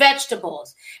chicken to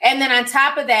vegetables. And then on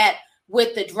top of that,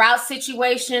 with the drought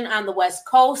situation on the West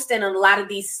Coast and a lot of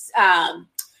these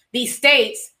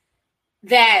states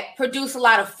that produce a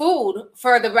lot of food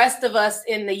for the rest of us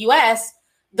in the U.S.,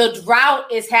 the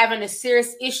drought is having a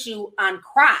serious issue on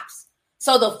crops.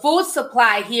 So the food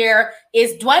supply here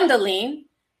is dwindling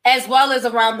as well as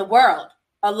around the world.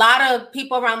 A lot of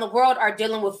people around the world are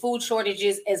dealing with food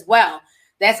shortages as well.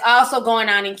 That's also going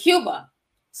on in Cuba.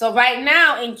 So right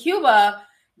now in Cuba,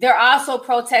 they're also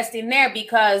protesting there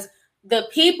because the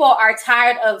people are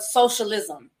tired of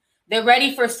socialism. They're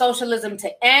ready for socialism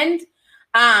to end.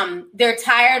 They're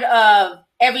tired of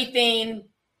everything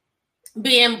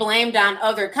being blamed on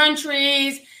other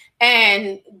countries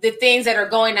and the things that are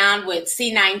going on with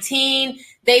C19.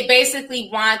 They basically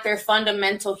want their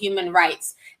fundamental human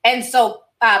rights. And so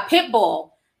Pitbull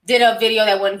did a video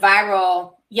that went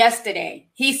viral yesterday.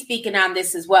 He's speaking on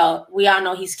this as well. We all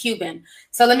know he's Cuban.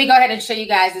 So let me go ahead and show you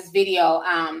guys this video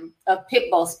of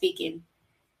Pitbull speaking.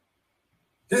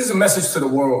 This is a message to the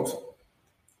world.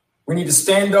 We need to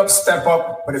stand up, step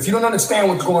up. But if you don't understand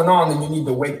what's going on, then you need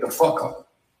to wake the fuck up.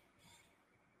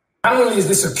 Not only is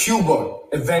this a Cuba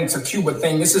event, a Cuba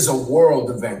thing, this is a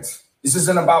world event. This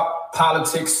isn't about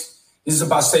politics. This is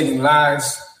about saving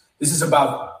lives. This is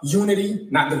about unity,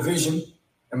 not division.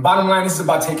 And bottom line, this is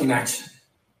about taking action.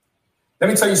 Let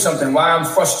me tell you something, why I'm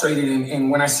frustrated and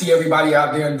when I see everybody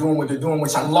out there and doing what they're doing,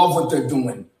 which I love what they're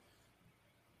doing.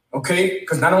 Okay?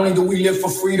 Because not only do we live for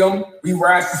freedom, we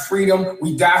ride for freedom,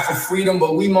 we die for freedom,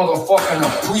 but we motherfucking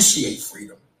appreciate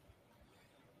freedom.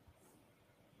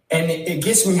 And it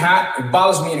gets me hot, it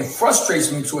bothers me, and it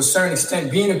frustrates me to a certain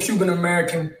extent, being a Cuban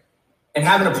American and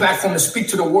having a platform to speak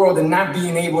to the world and not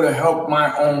being able to help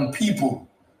my own people,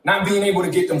 not being able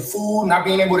to get them food, not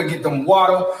being able to get them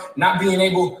water, not being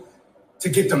able to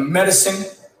get them medicine,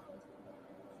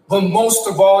 but most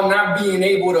of all, not being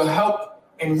able to help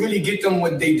and really get them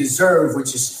what they deserve,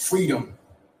 which is freedom.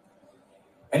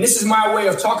 And this is my way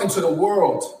of talking to the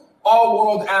world. All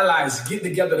world allies get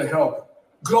together to help.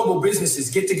 Global businesses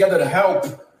get together to help.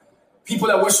 People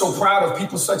that we're so proud of,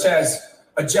 people such as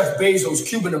Jeff Bezos,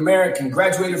 Cuban American,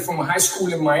 graduated from a high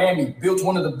school in Miami, built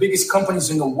one of the biggest companies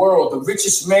in the world, the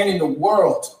richest man in the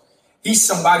world. He's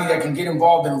somebody that can get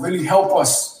involved and really help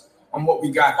us on what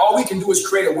we got. All we can do is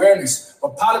create awareness,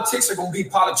 but politics are going to be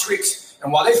politics.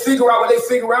 And while they figure out what they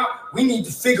figure out, we need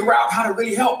to figure out how to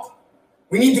really help.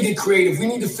 We need to get creative. We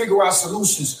need to figure out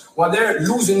solutions while they're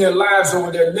losing their lives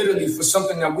over there literally for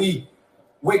something that we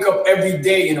wake up every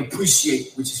day and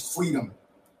appreciate, which is freedom.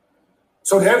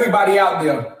 So to everybody out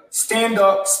there, stand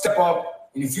up, step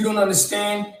up, and if you don't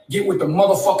understand, get with the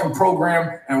motherfucking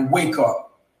program and wake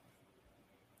up.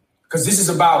 Because this is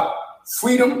about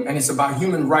freedom and it's about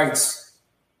human rights.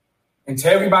 And to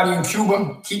everybody in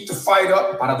Cuba, keep the fight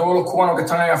up. Para todos los cubanos que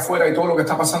están allá afuera y todo lo que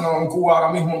está pasando en Cuba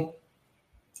ahora mismo.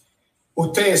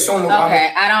 Ustedes son los...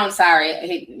 Okay, I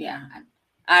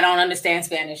don't understand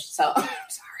Spanish, so I'm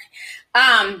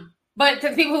sorry. But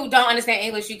to people who don't understand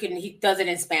English, he does it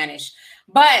in Spanish.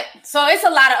 But so it's a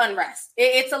lot of unrest.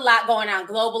 It's a lot going on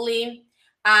globally.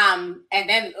 And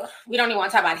then we don't even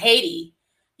want to talk about Haiti,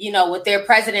 with their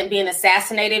president being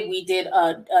assassinated. We did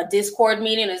a Discord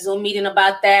meeting, a Zoom meeting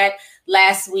about that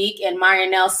last week. And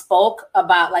Marianelle spoke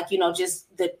about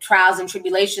just the trials and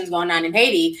tribulations going on in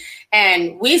Haiti.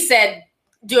 And we said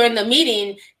during the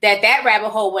meeting that rabbit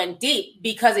hole went deep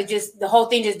because the whole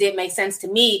thing just didn't make sense to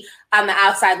me on the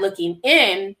outside looking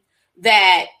in,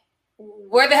 that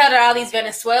where the hell did all these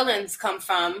Venezuelans come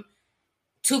from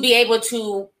to be able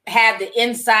to have the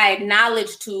inside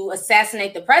knowledge to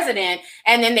assassinate the president,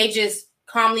 and then they just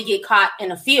calmly get caught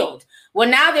in a field. Well,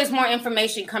 now there's more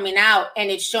information coming out,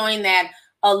 and it's showing that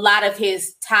a lot of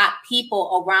his top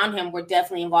people around him were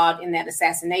definitely involved in that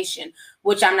assassination,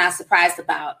 which I'm not surprised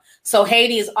about. So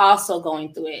Haiti is also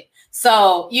going through it.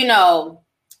 So,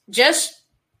 just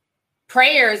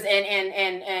prayers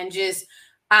and just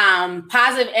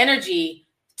positive energy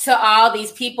to all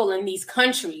these people in these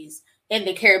countries, in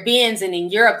the Caribbeans and in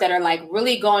Europe, that are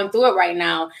really going through it right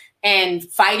now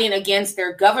and fighting against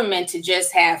their government to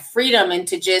just have freedom and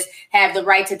to just have the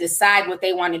right to decide what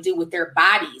they want to do with their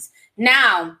bodies.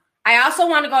 Now, I also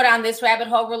want to go down this rabbit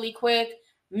hole really quick.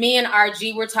 Me and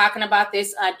RG were talking about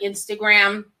this on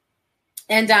Instagram.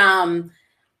 And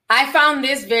I found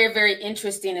this very, very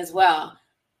interesting as well.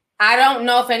 I don't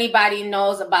know if anybody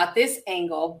knows about this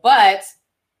angle, but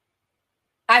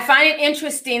I find it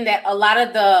interesting that a lot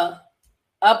of the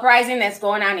uprising that's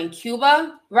going on in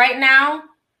Cuba right now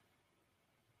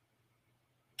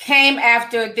came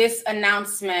after this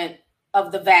announcement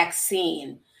of the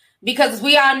vaccine. Because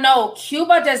we all know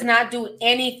Cuba does not do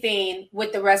anything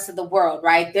with the rest of the world,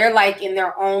 right? They're in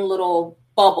their own little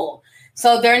bubble.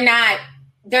 So they're not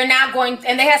going,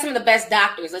 and they have some of the best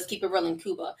doctors. Let's keep it real in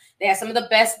Cuba. They have some of the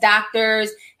best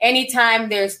doctors. Anytime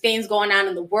there's things going on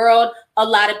in the world, a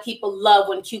lot of people love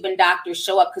when Cuban doctors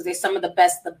show up because they're some of the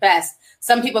best of the best.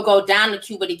 Some people go down to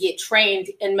Cuba to get trained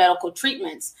in medical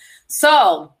treatments.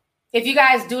 So if you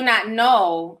guys do not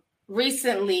know,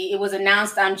 recently it was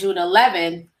announced on June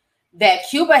 11th that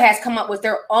Cuba has come up with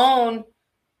their own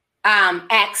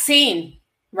vaccine,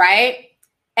 right?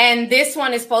 And this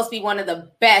one is supposed to be one of the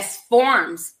best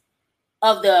forms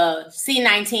of the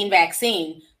C-19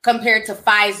 vaccine compared to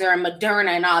Pfizer and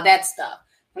Moderna and all that stuff.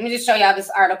 Let me just show y'all this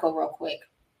article real quick.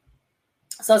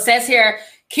 So it says here,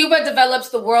 Cuba develops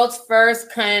the world's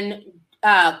first conjugate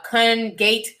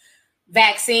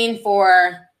vaccine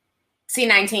for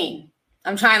C-19.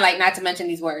 I'm trying not to mention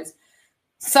these words.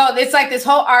 So it's this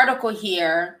whole article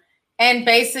here. And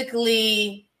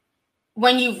basically,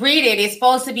 when you read it, it's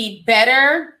supposed to be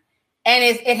better. And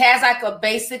it has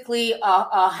basically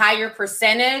a higher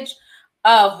percentage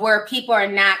of where people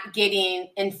are not getting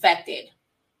infected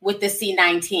with the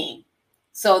C-19.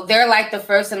 So they're the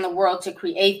first in the world to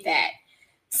create that.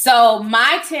 So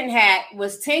my tin hat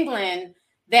was tingling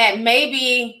that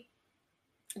maybe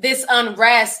this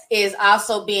unrest is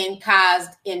also being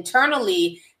caused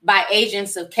internally by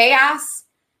agents of chaos,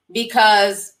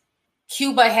 because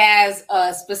Cuba has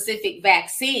a specific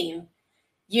vaccine,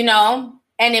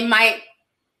 and it might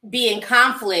be in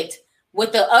conflict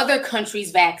with the other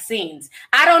countries' vaccines.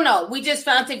 I don't know. We just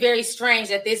found it very strange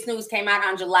that this news came out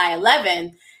on July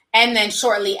 11th. And then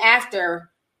shortly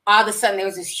after, all of a sudden, there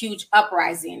was this huge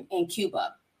uprising in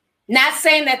Cuba. Not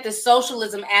saying that the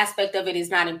socialism aspect of it is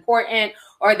not important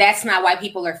or that's not why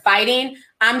people are fighting.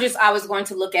 I'm just always going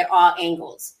to look at all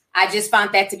angles. I just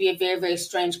found that to be a very, very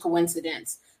strange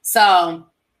coincidence. So,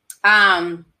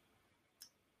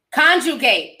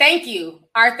 conjugate. Thank you,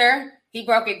 Arthur. He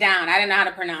broke it down. I didn't know how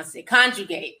to pronounce it.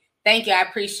 Conjugate. Thank you. I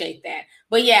appreciate that.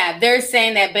 But yeah, they're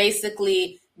saying that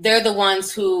basically they're the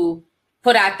ones who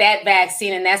put out that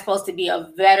vaccine, and that's supposed to be a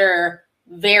better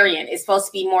variant. It's supposed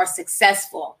to be more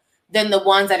successful than the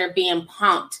ones that are being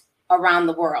pumped around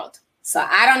the world. So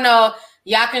I don't know.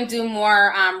 Y'all can do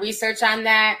more research on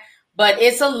that. But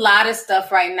it's a lot of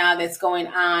stuff right now that's going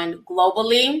on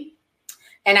globally.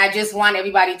 And I just want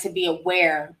everybody to be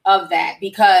aware of that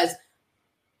because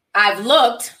I've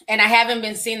looked and I haven't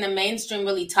been seeing the mainstream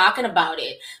really talking about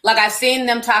it. Like I've seen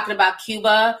them talking about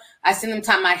Cuba. I've seen them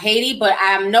talking about Haiti, but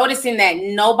I'm noticing that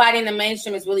nobody in the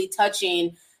mainstream is really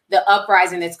touching the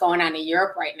uprising that's going on in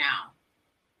Europe right now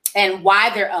and why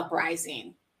they're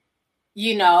uprising.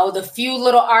 You know, the few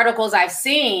little articles I've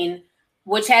seen,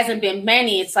 which hasn't been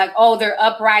many, it's like, oh, they're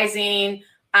uprising,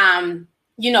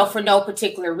 you know, for no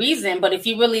particular reason. But if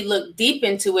you really look deep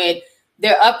into it,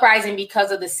 they're uprising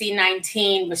because of the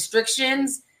C-19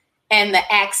 restrictions and the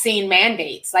vaccine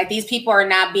mandates. Like these people are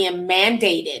not being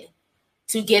mandated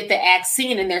to get the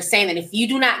vaccine. And they're saying that if you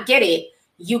do not get it,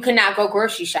 you cannot go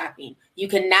grocery shopping. You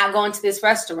cannot go into this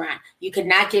restaurant. You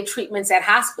cannot get treatments at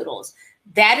hospitals.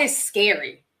 That is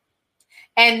scary.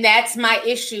 And that's my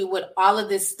issue with all of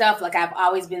this stuff. Like I've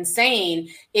always been saying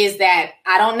is that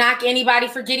I don't knock anybody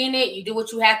for getting it. You do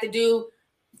what you have to do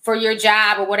for your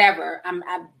job or whatever.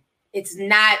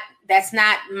 That's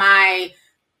not my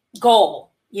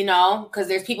goal, you know, because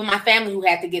there's people in my family who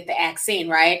have to get the vaccine,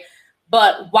 right?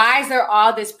 But why is there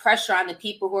all this pressure on the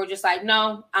people who are just like,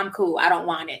 no, I'm cool. I don't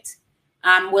want it.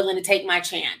 I'm willing to take my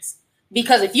chance.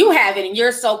 Because if you have it and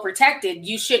you're so protected,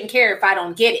 you shouldn't care if I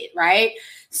don't get it, right?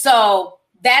 So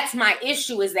that's my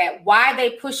issue is that why are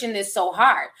they pushing this so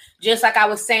hard? Just like I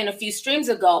was saying a few streams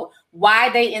ago, why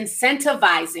are they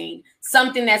incentivizing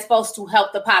something that's supposed to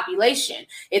help the population?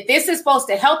 If this is supposed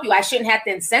to help you, I shouldn't have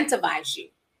to incentivize you,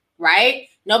 right?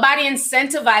 Nobody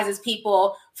incentivizes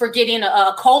people for getting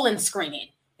a colon screening.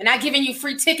 They're not giving you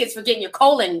free tickets for getting your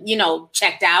colon, you know,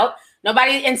 checked out.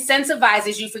 Nobody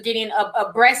incentivizes you for getting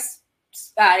a breast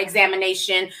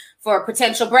examination for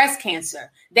potential breast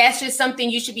cancer. That's just something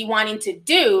you should be wanting to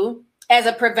do as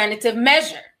a preventative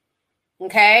measure.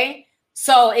 Okay.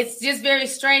 So it's just very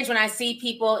strange when I see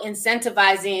people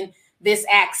incentivizing this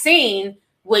vaccine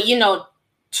with, you know,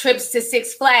 trips to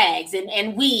Six Flags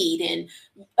and weed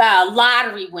and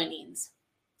lottery winnings.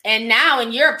 And now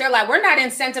in Europe, they're like, we're not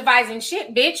incentivizing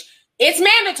shit, bitch. It's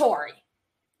mandatory.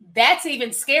 That's even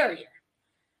scarier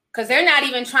because they're not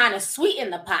even trying to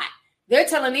sweeten the pot. They're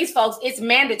telling these folks it's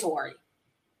mandatory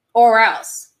or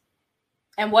else.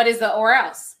 And what is the or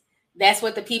else? That's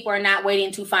what the people are not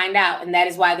waiting to find out. And that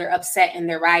is why they're upset and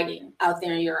they're rioting out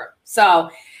there in Europe. So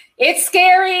it's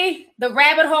scary. The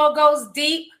rabbit hole goes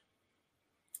deep.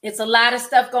 It's a lot of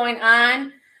stuff going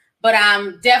on. But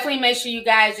definitely make sure you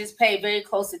guys just pay very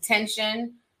close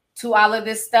attention to all of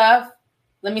this stuff.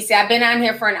 Let me see. I've been on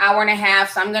here for an hour and a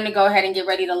half. So I'm going to go ahead and get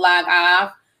ready to log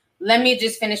off. Let me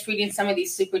just finish reading some of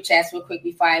these super chats real quick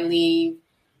before I leave.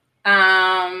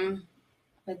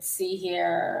 Let's see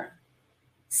here.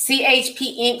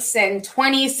 CHP Inc. said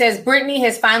 20 says Britney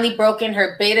has finally broken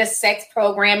her beta sex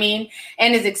programming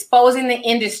and is exposing the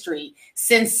industry.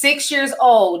 Since 6 years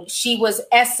old, she was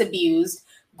abused,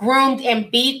 groomed,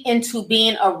 and beat into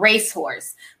being a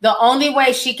racehorse. The only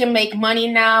way she can make money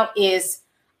now is,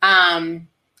 I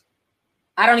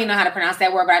don't even know how to pronounce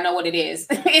that word, but I know what it is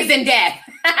in death.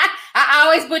 I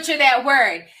always butcher that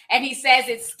word. And he says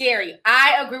it's scary.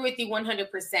 I agree with you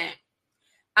 100%.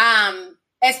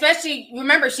 Especially,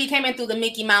 remember, she came in through the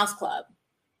Mickey Mouse Club.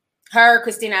 Her,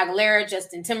 Christina Aguilera,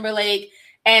 Justin Timberlake.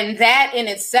 And that in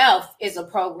itself is a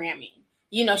programming.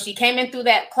 You know, she came in through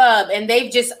that club and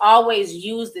they've just always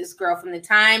used this girl from the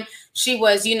time she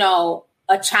was, you know,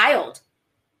 a child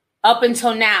up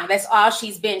until now. That's all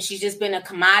she's been. She's just been a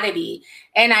commodity.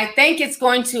 And I think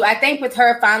with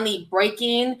her finally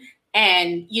breaking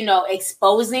and, you know,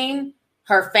 exposing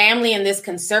her family in this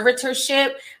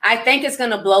conservatorship, I think it's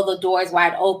going to blow the doors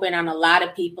wide open on a lot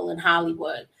of people in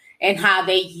Hollywood and how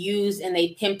they use and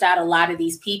they pimped out a lot of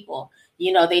these people.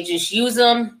 You know, they just use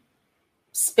them,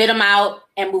 spit them out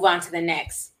and move on to the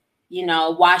next, you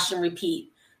know, wash and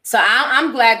repeat. So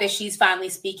I'm glad that she's finally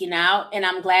speaking out, and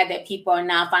I'm glad that people are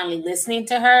now finally listening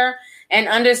to her and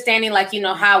understanding, like, you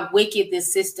know, how wicked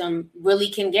this system really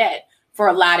can get for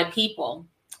a lot of people.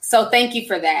 So thank you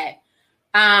for that.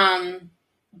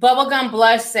 Bubblegum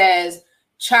Blush says,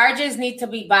 Charges need to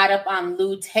be brought up on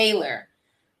Lou Taylor.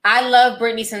 I love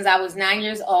Britney since I was 9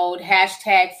 years old.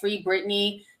 Hashtag free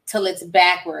Britney till it's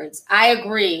backwards. I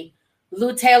agree.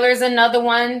 Lou Taylor is another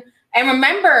one. And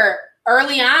remember,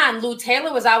 early on, Lou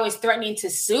Taylor was always threatening to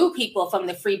sue people from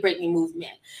the Free Britney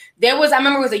movement. I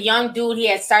remember it was a young dude, he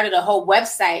had started a whole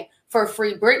website for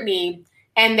Free Britney,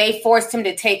 and they forced him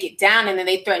to take it down, and then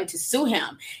they threatened to sue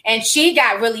him. And she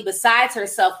got really besides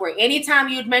herself, where anytime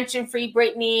you'd mention Free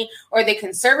Britney or the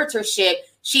conservatorship,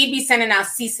 she'd be sending out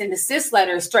cease and desist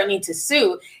letters threatening to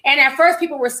sue. And at first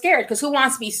people were scared because who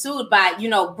wants to be sued by,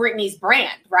 Britney's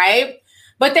brand, right?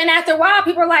 But then after a while,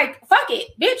 people are like, fuck it,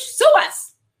 bitch, sue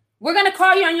us. We're going to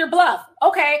call you on your bluff.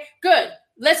 Okay, good.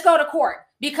 Let's go to court,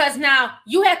 because now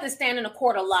you have to stand in a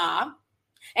court of law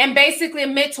and basically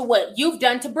admit to what you've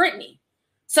done to Britney.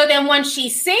 So then when she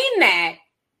seen that,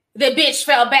 the bitch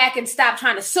fell back and stopped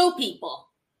trying to sue people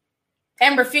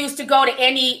and refused to go to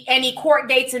any court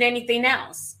dates and anything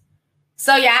else.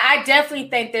 So yeah, I definitely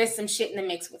think there's some shit in the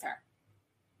mix with her.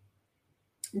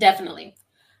 Definitely.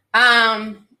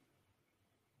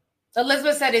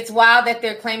 Elizabeth said it's wild that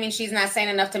they're claiming she's not sane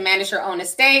enough to manage her own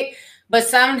estate, but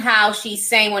somehow she's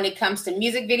sane when it comes to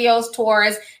music videos,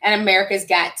 tours, and America's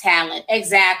Got Talent.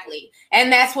 Exactly.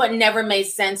 And that's what never made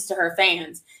sense to her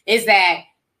fans, is that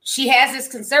she has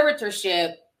this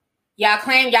conservatorship. Y'all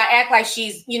act like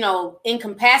she's,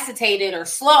 incapacitated or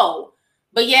slow,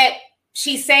 but yet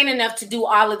she's sane enough to do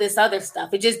all of this other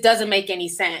stuff. It just doesn't make any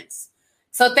sense.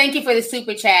 So thank you for the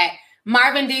super chat.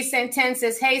 Marvin D. Santen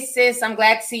says, hey, sis, I'm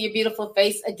glad to see your beautiful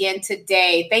face again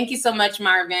today. Thank you so much,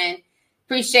 Marvin.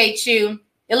 Appreciate you.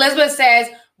 Elizabeth says,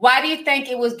 why do you think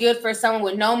it was good for someone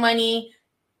with no money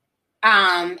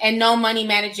and no money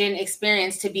managing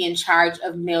experience to be in charge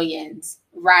of millions?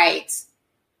 Right.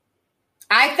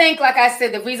 I think, like I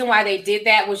said, the reason why they did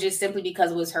that was just simply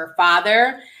because it was her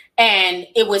father, and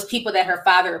it was people that her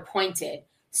father appointed.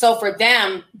 So for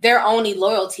them, their only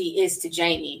loyalty is to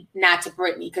Jamie, not to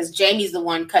Britney, because Jamie's the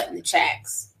one cutting the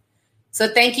checks.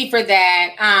 So thank you for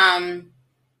that.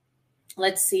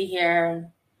 Let's see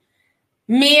here.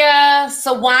 Mia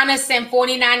Sawana sent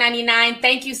 $49.99.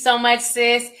 Thank you so much,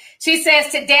 sis. She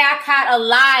says, today I caught a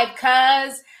live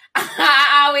because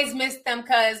I always miss them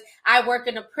because I work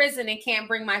in a prison and can't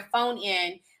bring my phone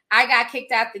in. I got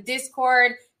kicked out the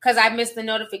Discord because I missed the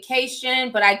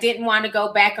notification, but I didn't want to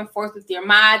go back and forth with your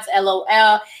mods,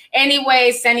 LOL.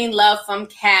 Anyway, sending love from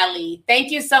Cali. Thank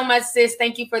you so much, sis.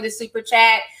 Thank you for the super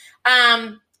chat.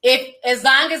 If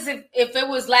it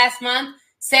was last month,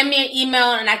 send me an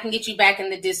email and I can get you back in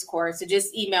the Discord. So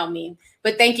just email me.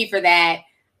 But thank you for that.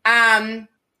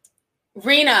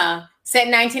 Rena said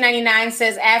 $19.99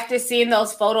 says, after seeing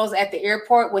those photos at the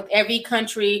airport with every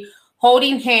country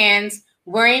holding hands,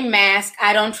 wearing masks,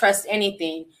 I don't trust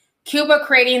anything. Cuba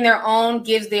creating their own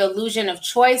gives the illusion of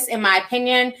choice, in my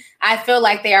opinion. I feel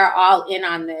like they are all in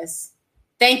on this.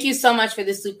 Thank you so much for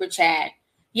the super chat.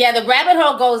 Yeah, the rabbit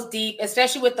hole goes deep,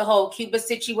 especially with the whole Cuba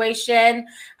situation.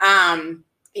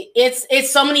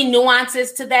 It's so many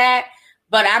nuances to that,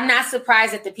 but I'm not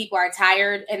surprised that the people are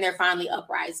tired and they're finally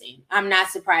uprising. I'm not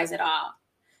surprised at all.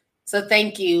 So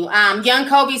thank you. Young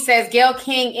Kobe says Gayle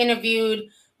King interviewed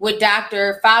with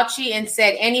Dr. Fauci and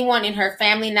said anyone in her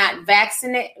family not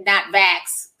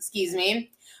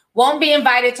won't be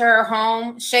invited to her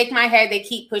home. Shake my head. They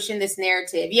keep pushing this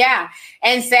narrative. Yeah.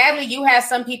 And sadly, you have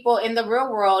some people in the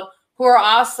real world who are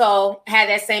also had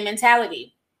that same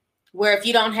mentality, where if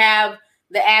you don't have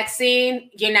the vaccine,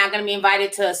 you're not going to be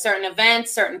invited to certain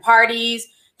events, certain parties,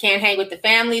 can't hang with the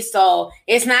family. So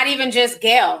it's not even just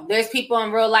Gayle. There's people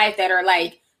in real life that are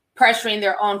like pressuring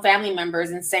their own family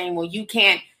members and saying, well, you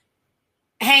can't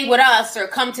hang with us or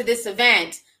come to this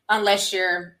event unless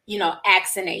you're,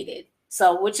 vaccinated.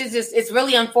 So, which is just, it's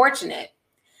really unfortunate.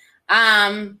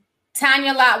 Tanya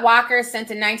Lott Walker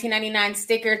sent a $19.99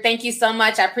 sticker. Thank you so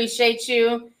much. I appreciate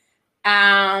you.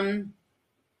 Charisma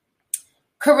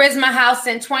House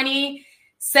sent 20,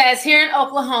 says here in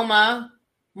Oklahoma,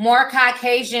 more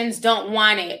Caucasians don't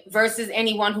want it versus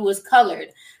anyone who is colored.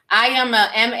 I am a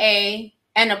MA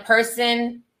and a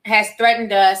person has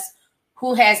threatened us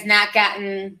who has not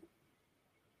gotten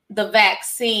the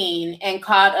vaccine and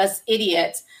called us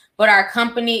idiots, but our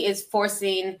company is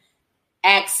forcing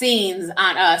vaccines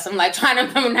on us. I'm like trying to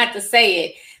remember not to say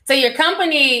it. So your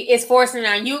company is forcing it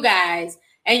on you guys,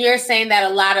 and you're saying that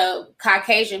a lot of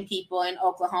Caucasian people in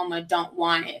Oklahoma don't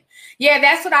want it. Yeah,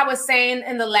 that's what I was saying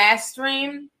in the last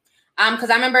stream. Because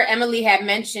I remember Emily had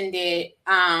mentioned it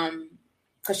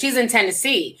because she's in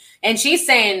Tennessee, and she's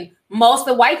saying most of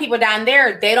the white people down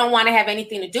there, they don't want to have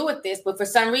anything to do with this. But for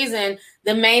some reason,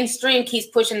 the mainstream keeps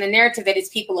pushing the narrative that it's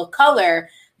people of color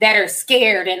that are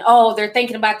scared and, oh, they're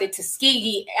thinking about the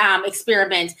Tuskegee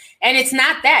experiment. And it's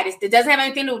not that. It doesn't have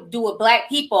anything to do with Black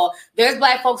people. There's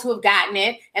Black folks who have gotten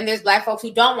it, and there's Black folks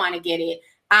who don't want to get it.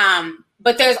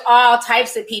 But there's all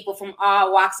types of people from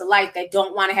all walks of life that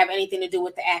don't want to have anything to do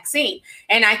with the vaccine.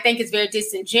 And I think it's very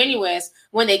disingenuous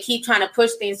when they keep trying to push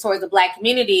things towards the Black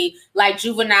community, like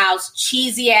Juvenile's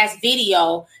cheesy ass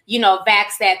video,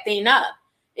 vax that thing up.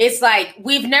 It's like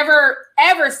we've never,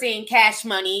 ever seen Cash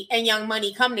Money and Young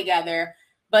Money come together,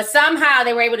 but somehow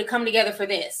they were able to come together for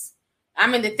this. I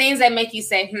mean, the things that make you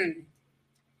say,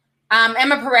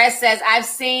 Emma Perez says, I've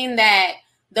seen that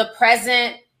the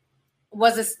president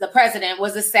was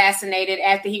assassinated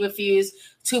after he refused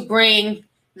to bring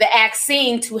the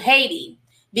vaccine to Haiti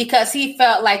because he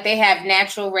felt like they have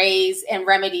natural ways and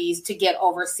remedies to get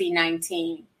over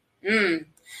C-19.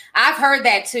 I've heard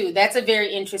that too. That's a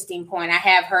very interesting point. I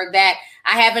have heard that.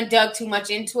 I haven't dug too much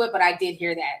into it, but I did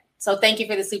hear that. So thank you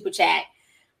for the super chat.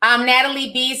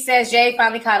 Natalie B says, Jay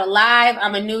finally caught alive.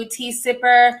 I'm a new tea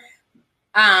sipper,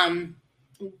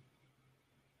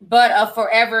 but a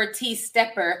forever tea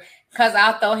stepper because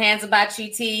I'll throw hands about you,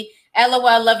 T.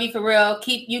 LOL, love you for real.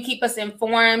 Keep us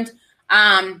informed.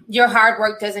 Your hard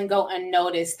work doesn't go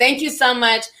unnoticed. Thank you so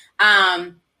much,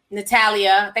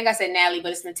 Natalia. I think I said Natalie,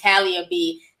 but it's Natalia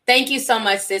B. Thank you so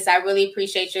much, sis. I really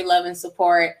appreciate your love and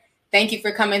support. Thank you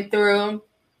for coming through.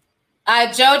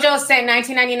 Jojo sent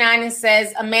 1999 and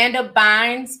says, Amanda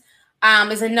Bynes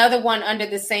is another one under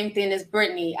the same thing as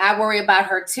Britney. I worry about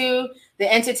her too.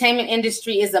 The entertainment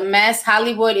industry is a mess.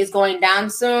 Hollywood is going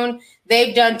down soon.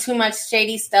 They've done too much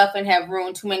shady stuff and have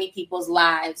ruined too many people's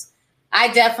lives. I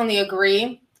definitely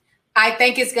agree. I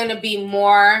think it's going to be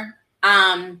more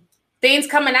things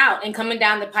coming out and coming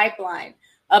down the pipeline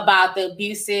about the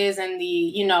abuses and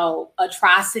the,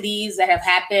 atrocities that have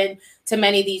happened to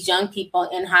many of these young people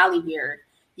in Hollywood,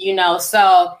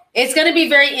 so it's going to be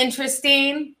very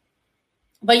interesting.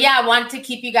 But yeah, I wanted to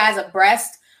keep you guys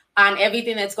abreast on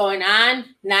everything that's going on,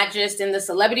 not just in the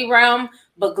celebrity realm,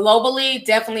 but globally.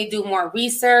 Definitely do more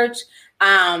research.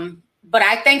 But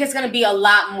I think it's going to be a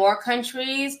lot more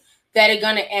countries that are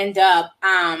going to end up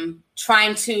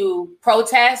trying to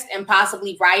protest and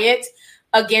possibly riot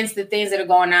against the things that are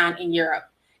going on in Europe.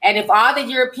 And if all the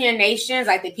European nations,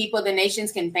 like the people of the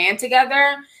nations, can band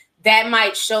together, that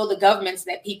might show the governments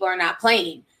that people are not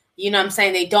playing. You know what I'm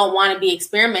saying? They don't want to be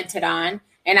experimented on.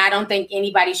 And I don't think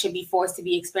anybody should be forced to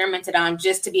be experimented on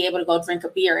just to be able to go drink a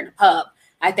beer in a pub.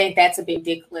 I think that's a bit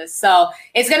ridiculous. So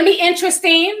it's going to be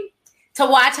interesting to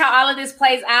watch how all of this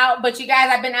plays out. But you guys,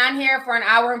 I've been on here for an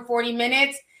hour and 40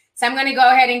 minutes. So I'm going to go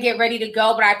ahead and get ready to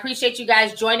go. But I appreciate you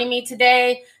guys joining me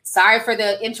today. Sorry for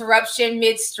the interruption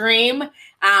midstream.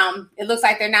 It looks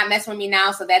like they're not messing with me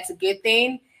now, so that's a good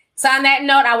thing. So on that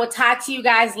note, I will talk to you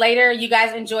guys later. You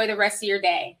guys enjoy the rest of your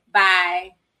day.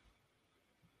 Bye.